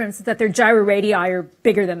supernova rims is that their gyroradii are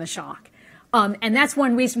bigger than the shock. And that's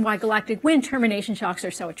one reason why galactic wind termination shocks are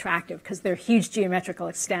so attractive, because they're huge geometrical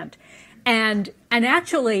extent. And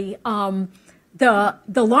actually, the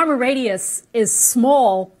Larmor radius is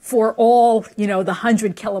small for all, the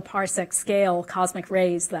 100 kiloparsec scale cosmic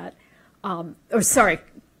rays that,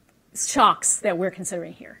 shocks that we're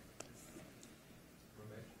considering here.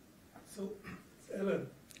 So, Ellen,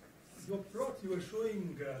 your plot, you were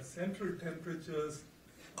showing central temperatures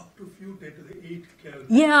up to few 10 to the 8 Kelvin.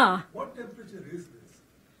 Yeah. What temperature is this?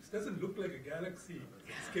 This doesn't look like a galaxy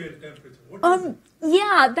scale temperature. What is it?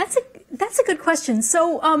 Yeah, that's a good question.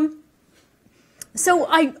 So, I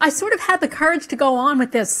sort of had the courage to go on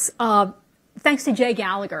with this thanks to Jay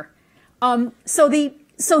Gallagher.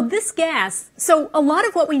 So this gas. So a lot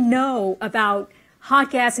of what we know about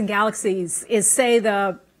hot gas in galaxies is, say,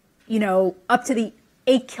 up to the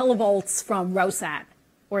 8 kilovolts from Rosat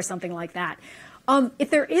or something like that.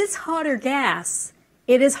 If there is hotter gas,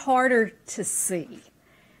 it is harder to see.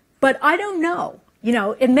 But I don't know.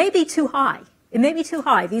 It may be too high. It may be too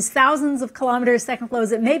high. These thousands of kilometers second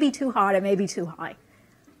flows, it may be too hot, it may be too high.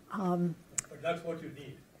 But that's what you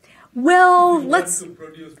need. Well, if you let's... want to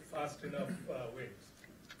produce fast enough winds.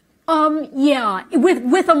 Yeah,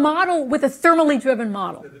 with a model, with a thermally driven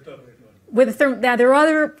model. Now, there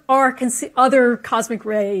are other cosmic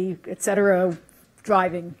ray, et cetera,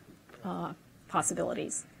 driving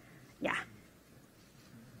possibilities. Yeah.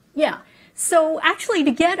 Yeah. So actually,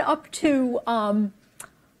 to get up to, sort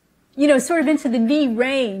of into the V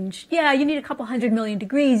range, yeah, you need a couple 100 million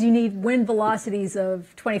degrees. You need wind velocities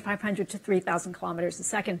of 2,500 to 3,000 kilometers a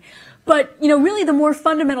second. But, really the more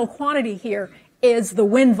fundamental quantity here is the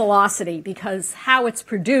wind velocity, because how it's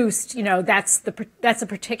produced, that's a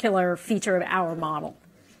particular feature of our model.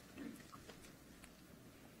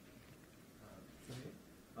 So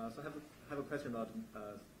I have a question about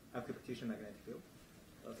application magnetic field.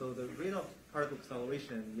 So the rate of particle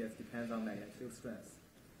acceleration, yes, depends on magnetic field strength.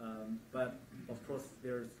 But of course,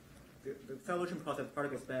 there's the acceleration process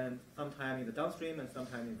particles spend some time in the downstream and some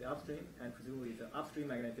time in the upstream, and presumably the upstream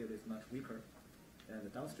magnetic field is much weaker than the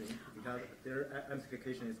downstream, because their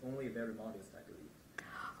amplification is only very modest, I believe.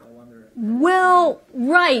 So I wonder. Well,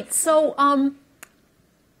 right. So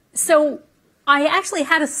I actually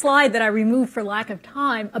had a slide that I removed for lack of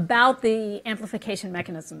time about the amplification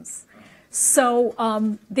mechanisms. So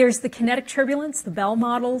there's the kinetic turbulence, the Bell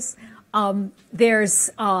models. There's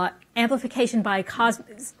amplification by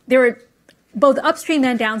there are both upstream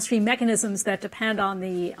and downstream mechanisms that depend on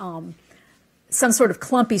the some sort of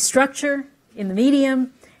clumpy structure in the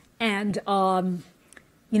medium, and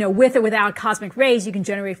with or without cosmic rays, you can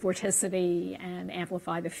generate vorticity and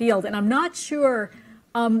amplify the field. And I'm not sure,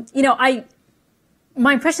 my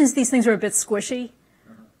impression is these things are a bit squishy,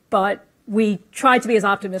 but we tried to be as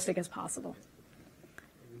optimistic as possible.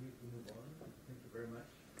 We need to move on. Thank you very much.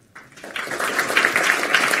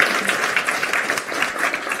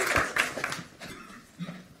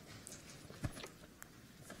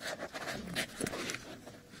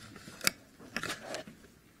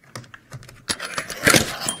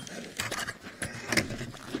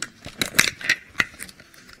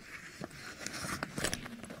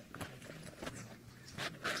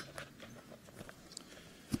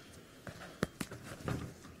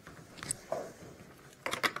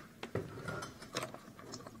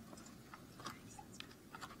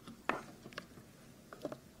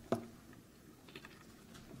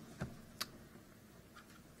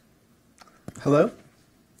 Hello,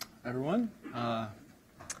 everyone.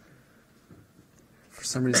 For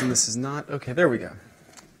some reason, this is not. Okay, there we go.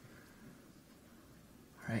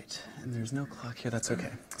 All right, and there's no clock here. That's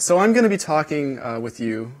okay. So I'm going to be talking with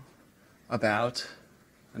you about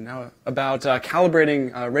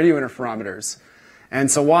calibrating radio interferometers.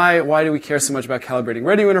 And so why do we care so much about calibrating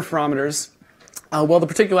radio interferometers? Well, the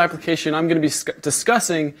particular application I'm going to be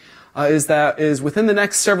discussing is within the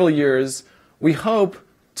next several years, we hope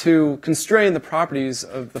to constrain the properties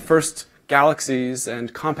of the first galaxies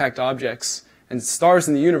and compact objects and stars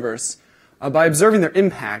in the universe by observing their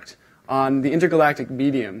impact on the intergalactic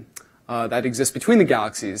medium that exists between the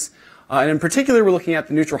galaxies. And in particular, we're looking at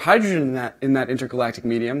the neutral hydrogen in that intergalactic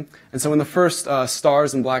medium. And so when the first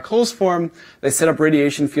stars and black holes form, they set up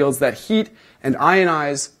radiation fields that heat and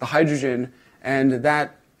ionize the hydrogen, and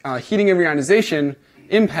that heating and reionization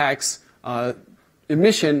impacts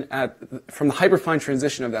emission from the hyperfine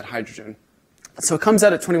transition of that hydrogen. So it comes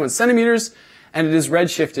out at 21 centimeters, and it is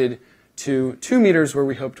redshifted to 2 meters, where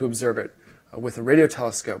we hope to observe it with a radio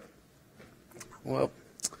telescope. Well,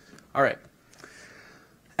 all right.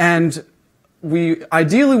 And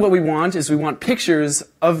ideally what we want pictures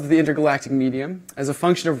of the intergalactic medium as a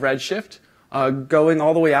function of redshift, going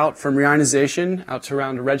all the way out from reionization out to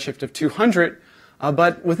around a redshift of 200.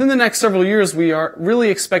 But within the next several years, we are really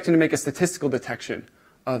expecting to make a statistical detection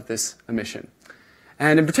of this emission.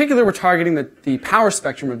 And in particular, we're targeting the power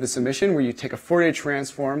spectrum of this emission, where you take a Fourier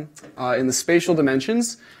transform in the spatial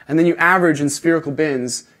dimensions, and then you average in spherical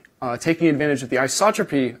bins, taking advantage of the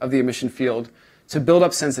isotropy of the emission field to build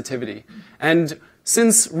up sensitivity. And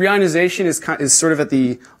since reionization is sort of at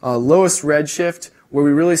the lowest redshift, where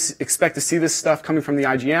we really expect to see this stuff coming from the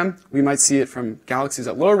IGM, we might see it from galaxies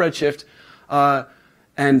at lower redshift,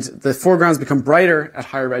 and the foregrounds become brighter at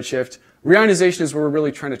higher redshift. Reionization is where we're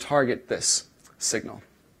really trying to target this signal.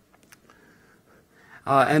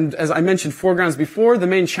 And as I mentioned foregrounds before, the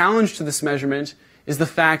main challenge to this measurement is the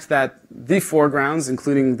fact that the foregrounds,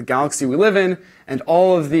 including the galaxy we live in, and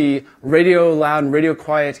all of the radio loud and radio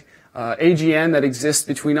quiet AGN that exists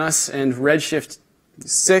between us and redshift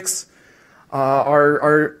 6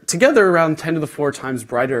 are together around 10 to the 4 times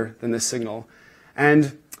brighter than this signal.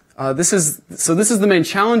 And this is the main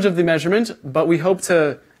challenge of the measurement, but we hope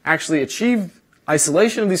to actually achieve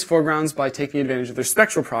isolation of these foregrounds by taking advantage of their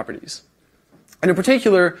spectral properties. And in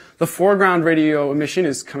particular, the foreground radio emission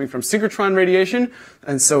is coming from synchrotron radiation,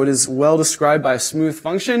 and so it is well described by a smooth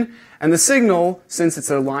function. And the signal, since it's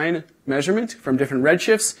a line measurement from different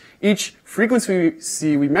redshifts, each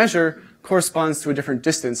frequency we measure corresponds to a different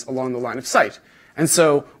distance along the line of sight. And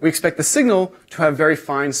so we expect the signal to have very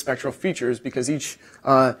fine spectral features, because each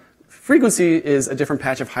frequency is a different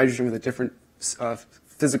patch of hydrogen with a different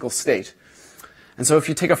physical state. And so if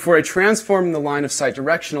you take a Fourier transform in the line of sight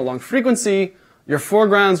direction along frequency, your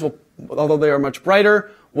foregrounds, although they are much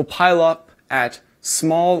brighter, will pile up at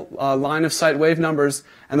small line of sight wave numbers,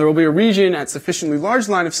 and there will be a region at sufficiently large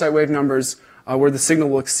line of sight wave numbers where the signal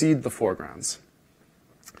will exceed the foregrounds.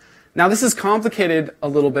 Now this is complicated a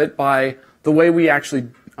little bit by the way we actually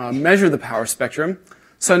measure the power spectrum.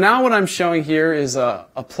 So now what I'm showing here is a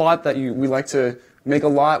plot that we like to make a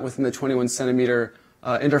lot within the 21 centimeter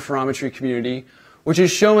interferometry community, which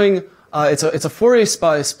is showing, it's a Fourier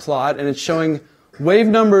space plot, and it's showing wave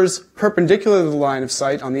numbers perpendicular to the line of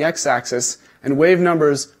sight on the x-axis and wave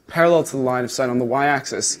numbers parallel to the line of sight on the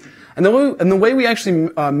y-axis. And the way we actually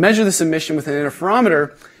measure this emission with an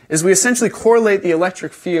interferometer is we essentially correlate the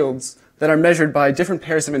electric fields that are measured by different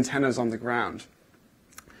pairs of antennas on the ground.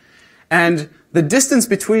 And the distance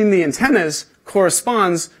between the antennas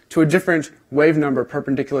corresponds to a different wave number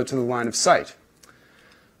perpendicular to the line of sight.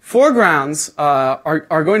 Foregrounds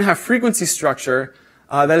are going to have frequency structure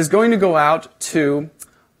that is going to go out to,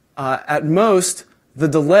 at most, the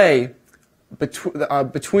delay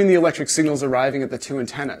between the electric signals arriving at the two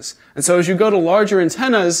antennas. And so as you go to larger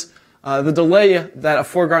antennas, the delay that a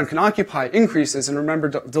foreground can occupy increases. And remember,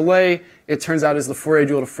 delay, it turns out, is the Fourier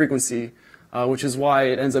dual to frequency, which is why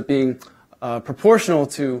it ends up being proportional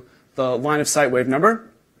to the line of sight wave number.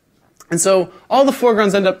 And so all the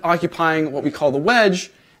foregrounds end up occupying what we call the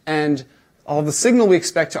wedge, and all the signal we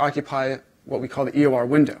expect to occupy what we call the EOR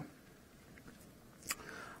window.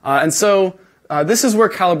 And so this is where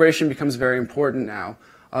calibration becomes very important now,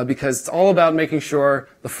 because it's all about making sure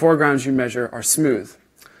the foregrounds you measure are smooth.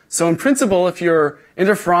 So in principle, if your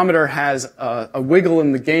interferometer has a wiggle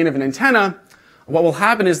in the gain of an antenna, what will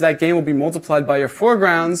happen is that gain will be multiplied by your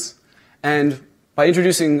foregrounds, and by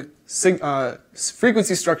introducing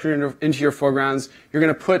frequency structure into your foregrounds, you're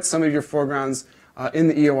going to put some of your foregrounds in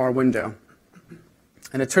the EOR window.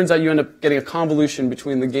 And it turns out you end up getting a convolution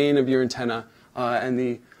between the gain of your antenna and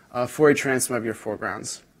the Fourier transform of your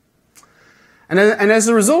foregrounds. And as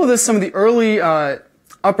a result of this, some of the early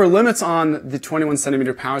upper limits on the 21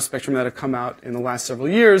 centimeter power spectrum that have come out in the last several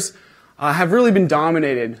years have really been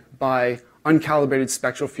dominated by uncalibrated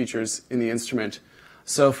spectral features in the instrument.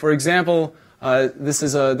 So for example, this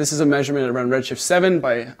is a measurement around redshift 7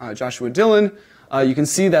 by Joshua Dillon. You can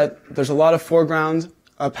see that there's a lot of foreground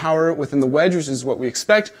power within the wedge, which is what we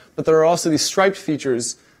expect, but there are also these striped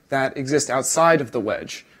features that exist outside of the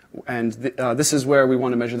wedge. And this is where we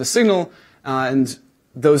want to measure the signal. And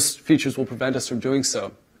those features will prevent us from doing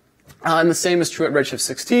so. And the same is true at redshift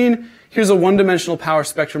 16. Here's a one-dimensional power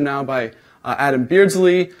spectrum now by Adam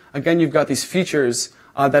Beardsley. Again, you've got these features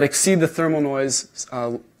that exceed the thermal noise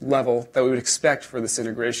level that we would expect for this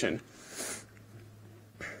integration.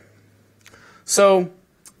 So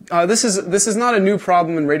this is not a new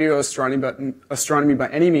problem in radio astronomy by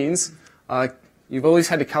any means. You've always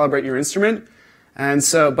had to calibrate your instrument,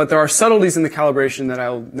 but there are subtleties in the calibration that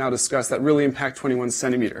I'll now discuss that really impact 21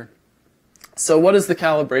 centimeter. So what is the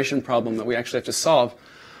calibration problem that we actually have to solve?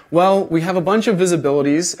 Well, we have a bunch of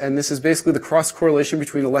visibilities, and this is basically the cross-correlation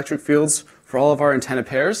between electric fields for all of our antenna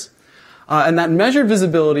pairs. And that measured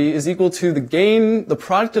visibility is equal to the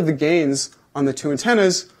product of the gains on the two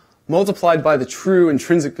antennas multiplied by the true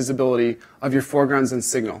intrinsic visibility of your foregrounds and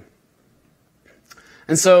signal.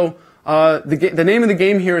 And so the name of the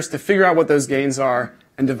game here is to figure out what those gains are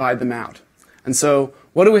and divide them out. And so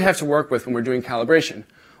what do we have to work with when we're doing calibration?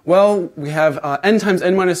 Well, we have n times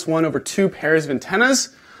n minus 1 over 2 pairs of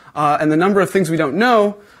antennas. And the number of things we don't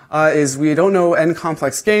know is we don't know n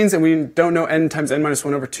complex gains, and we don't know n times n minus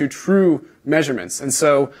 1 over 2 true measurements. And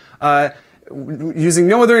so using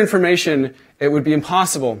no other information, it would be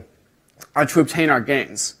impossible to obtain our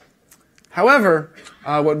gains. However,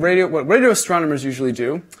 what radio astronomers usually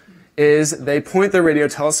do is they point their radio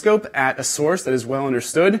telescope at a source that is well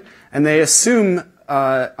understood, and they assume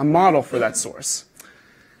a model for that source.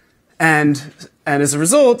 And as a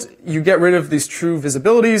result, you get rid of these true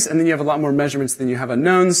visibilities, and then you have a lot more measurements than you have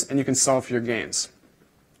unknowns, and you can solve for your gains.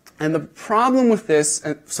 And the problem with this,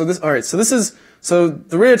 so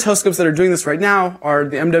the radio telescopes that are doing this right now are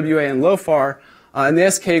the MWA and LOFAR, and the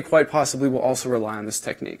SK quite possibly will also rely on this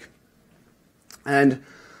technique. And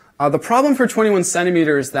the problem for 21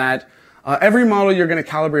 centimeter is that every model you're going to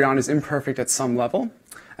calibrate on is imperfect at some level,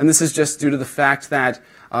 and this is just due to the fact that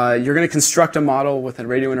you're going to construct a model with a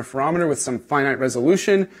radio interferometer with some finite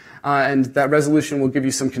resolution, and that resolution will give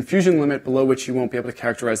you some confusion limit below which you won't be able to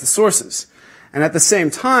characterize the sources. And at the same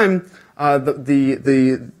time,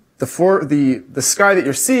 the sky that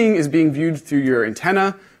you're seeing is being viewed through your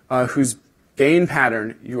antenna, whose gain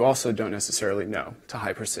pattern you also don't necessarily know to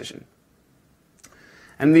high precision.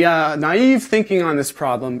 And the naive thinking on this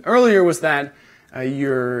problem earlier was that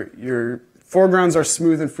your foregrounds are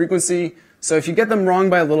smooth in frequency, so if you get them wrong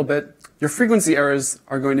by a little bit, your frequency errors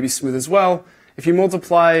are going to be smooth as well. If you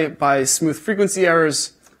multiply by smooth frequency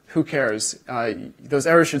errors, who cares? Those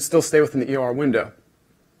errors should still stay within the EOR window.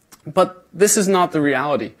 But this is not the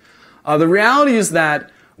reality. The reality is that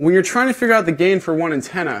when you're trying to figure out the gain for one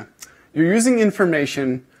antenna, you're using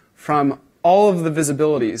information from all of the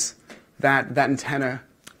visibilities that that antenna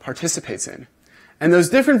participates in. And those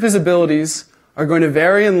different visibilities are going to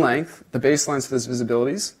vary in length, the baselines for those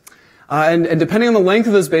visibilities. And depending on the length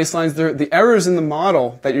of those baselines, the errors in the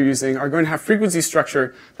model that you're using are going to have frequency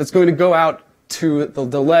structure that's going to go out to the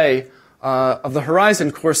delay of the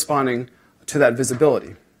horizon corresponding to that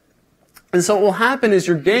visibility. And so what will happen is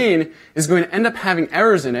your gain is going to end up having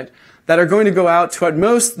errors in it that are going to go out to at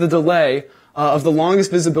most the delay of the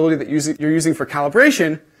longest visibility that you're using for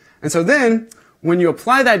calibration. And so then, when you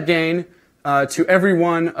apply that gain to every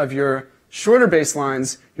one of your shorter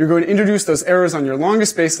baselines, you're going to introduce those errors on your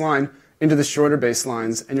longest baseline into the shorter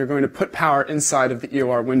baselines, and you're going to put power inside of the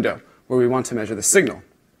EOR window where we want to measure the signal.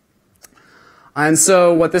 And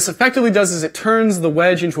so what this effectively does is it turns the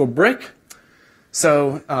wedge into a brick.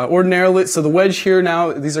 So ordinarily, so the wedge here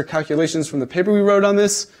now, these are calculations from the paper we wrote on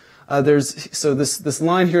this. This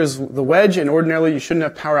line here is the wedge, and ordinarily you shouldn't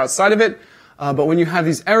have power outside of it. But when you have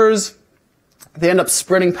these errors, they end up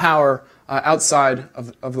spreading power outside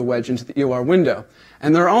of the wedge into the EOR window.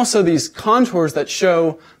 And there are also these contours that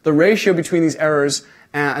show the ratio between these errors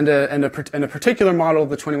and a particular model of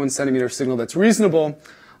the 21 centimeter signal that's reasonable.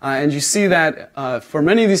 And you see that for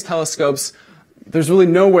many of these telescopes, there's really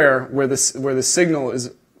nowhere where the signal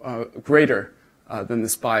is greater than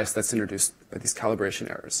this bias that's introduced by these calibration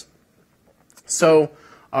errors. So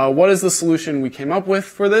what is the solution we came up with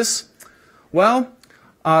for this? Well,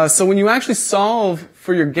 so when you actually solve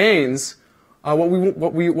for your gains,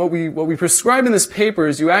 what we prescribe in this paper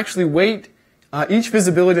is you actually weight each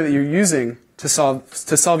visibility that you're using to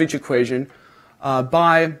solve each equation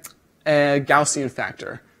by a Gaussian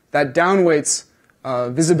factor that downweights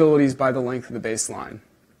visibilities by the length of the baseline.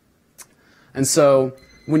 And so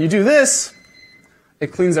when you do this,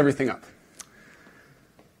 it cleans everything up.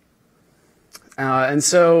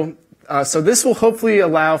 So this will hopefully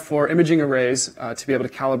allow for imaging arrays to be able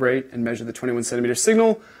to calibrate and measure the 21 centimeter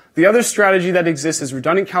signal. The other strategy that exists is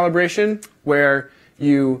redundant calibration, where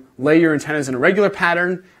you lay your antennas in a regular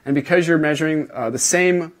pattern, and because you're measuring the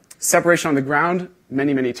same separation on the ground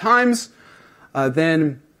many, many times,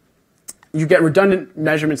 then you get redundant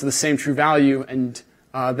measurements of the same true value, and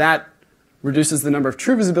that reduces the number of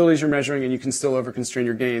true visibilities you're measuring, and you can still over-constrain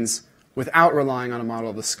your gains without relying on a model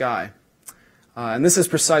of the sky. And this is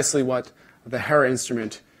precisely what the Hera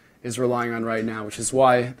instrument is relying on right now, which is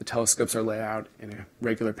why the telescopes are laid out in a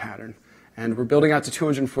regular pattern. And we're building out to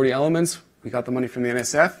 240 elements. We got the money from the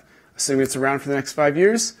NSF. Assuming it's around for the next 5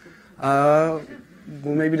 years, we'll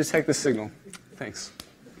maybe detect the signal. Thanks.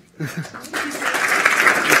 Why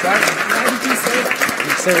did you say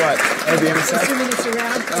that? Say what? Oh, the NSF? Assuming it's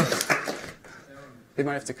around. Oh. They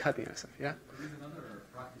might have to cut the NSF, yeah? There is another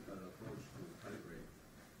practical approach to calibrate.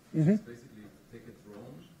 It's basically take a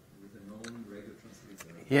drone with a known radio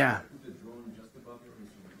transmitter. Yeah. Put the drone just above your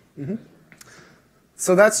instrument.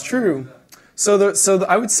 So that's true. So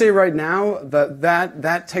I would say right now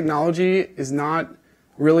that technology is not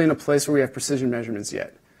really in a place where we have precision measurements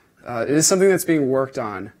yet. It is something that's being worked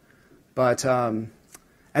on, but and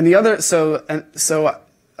the other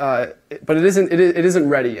but it isn't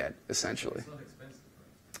ready yet, essentially. It's not expensive.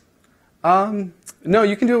 No,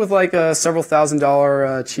 you can do it with like a several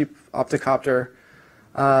 $1,000 cheap opticopter.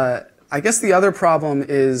 I guess the other problem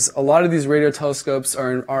is a lot of these radio telescopes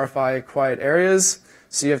are in RFI quiet areas,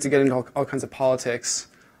 so you have to get into all kinds of politics.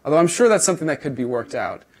 Although I'm sure that's something that could be worked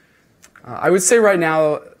out. I would say right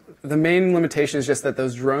now the main limitation is just that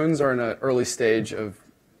those drones are in an early stage of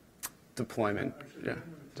deployment,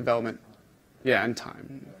 development, and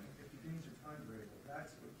time.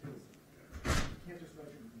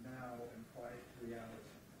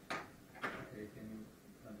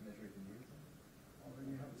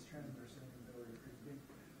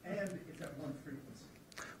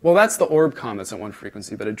 Well, that's the orbcom that's at one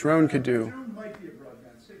frequency, but a drone could do. A drone might be a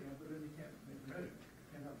broadband signal, but then you can't make a measurement.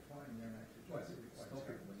 You can't have it flying there and actually stop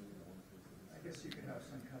it. I guess you could have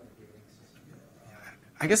some kind of gating system.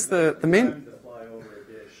 I guess the main. To fly over a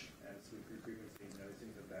dish and sweep through frequency, noticing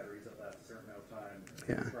the batteries that last a certain amount of time.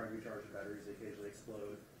 Yeah. Trying to recharge the batteries, they occasionally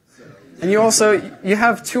explode. So. And you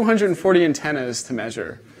have 240 antennas to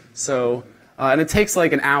measure, so and it takes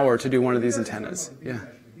like an hour to do one of these antennas. Yeah.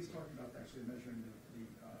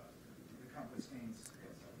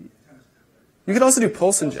 You could also do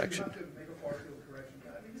pulse injection. This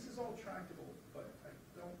is all tractable, but I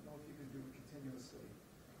don't know if you can do it continuously.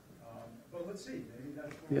 But let's see. Maybe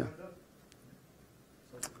that's what we'll end up.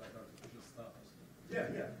 Yeah,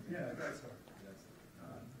 that's hard.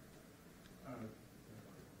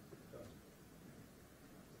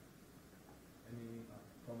 Any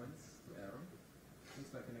comments to Aaron?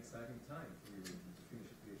 Looks like an exciting time for you to finish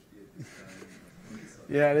a PhD at this time.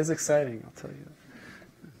 Yeah, it is exciting, I'll tell you.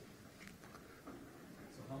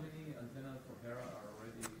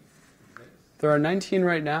 There are 19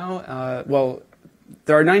 right now. Well,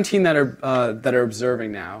 there are 19 that are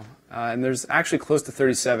observing now, and there's actually close to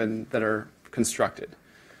 37 that are constructed.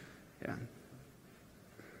 Yeah.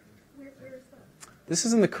 Where is that? This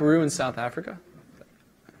is in the Karoo in South Africa.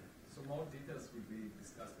 So more details will be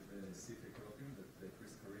discussed at the CFA colloquium that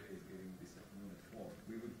Chris Carilli is giving this afternoon at 4.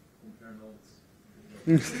 We will compare notes.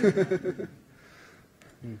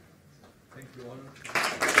 Thank you all.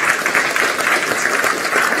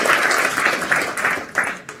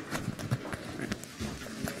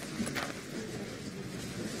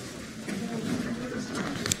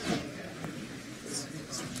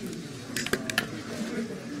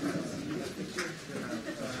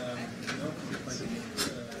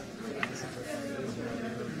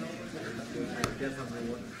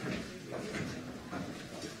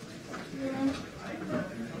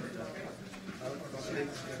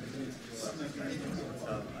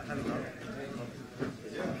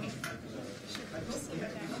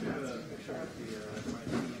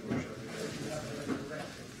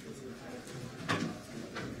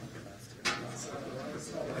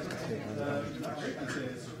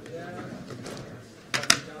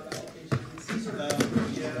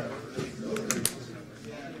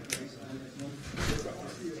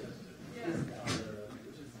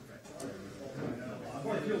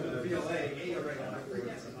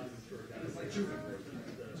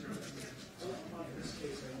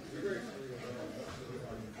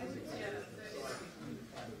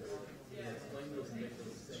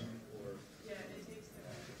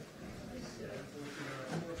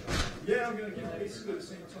 Yeah, I'm going to give basically the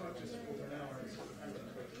same talk, just over an hour.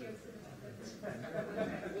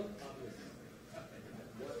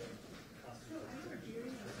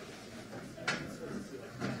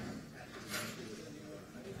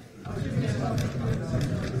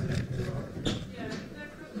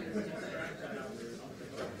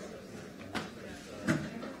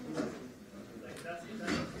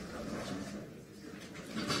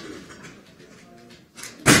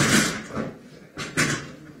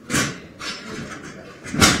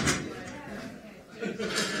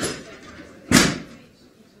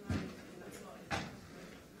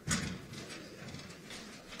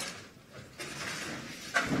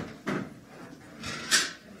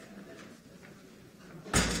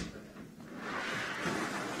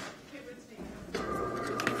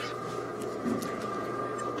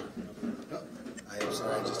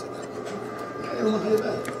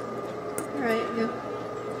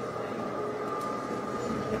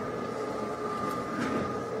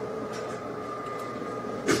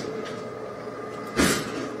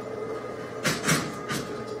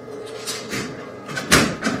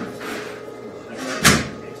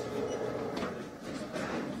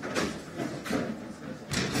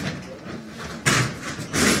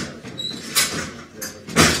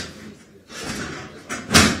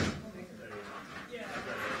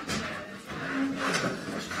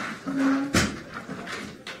 you.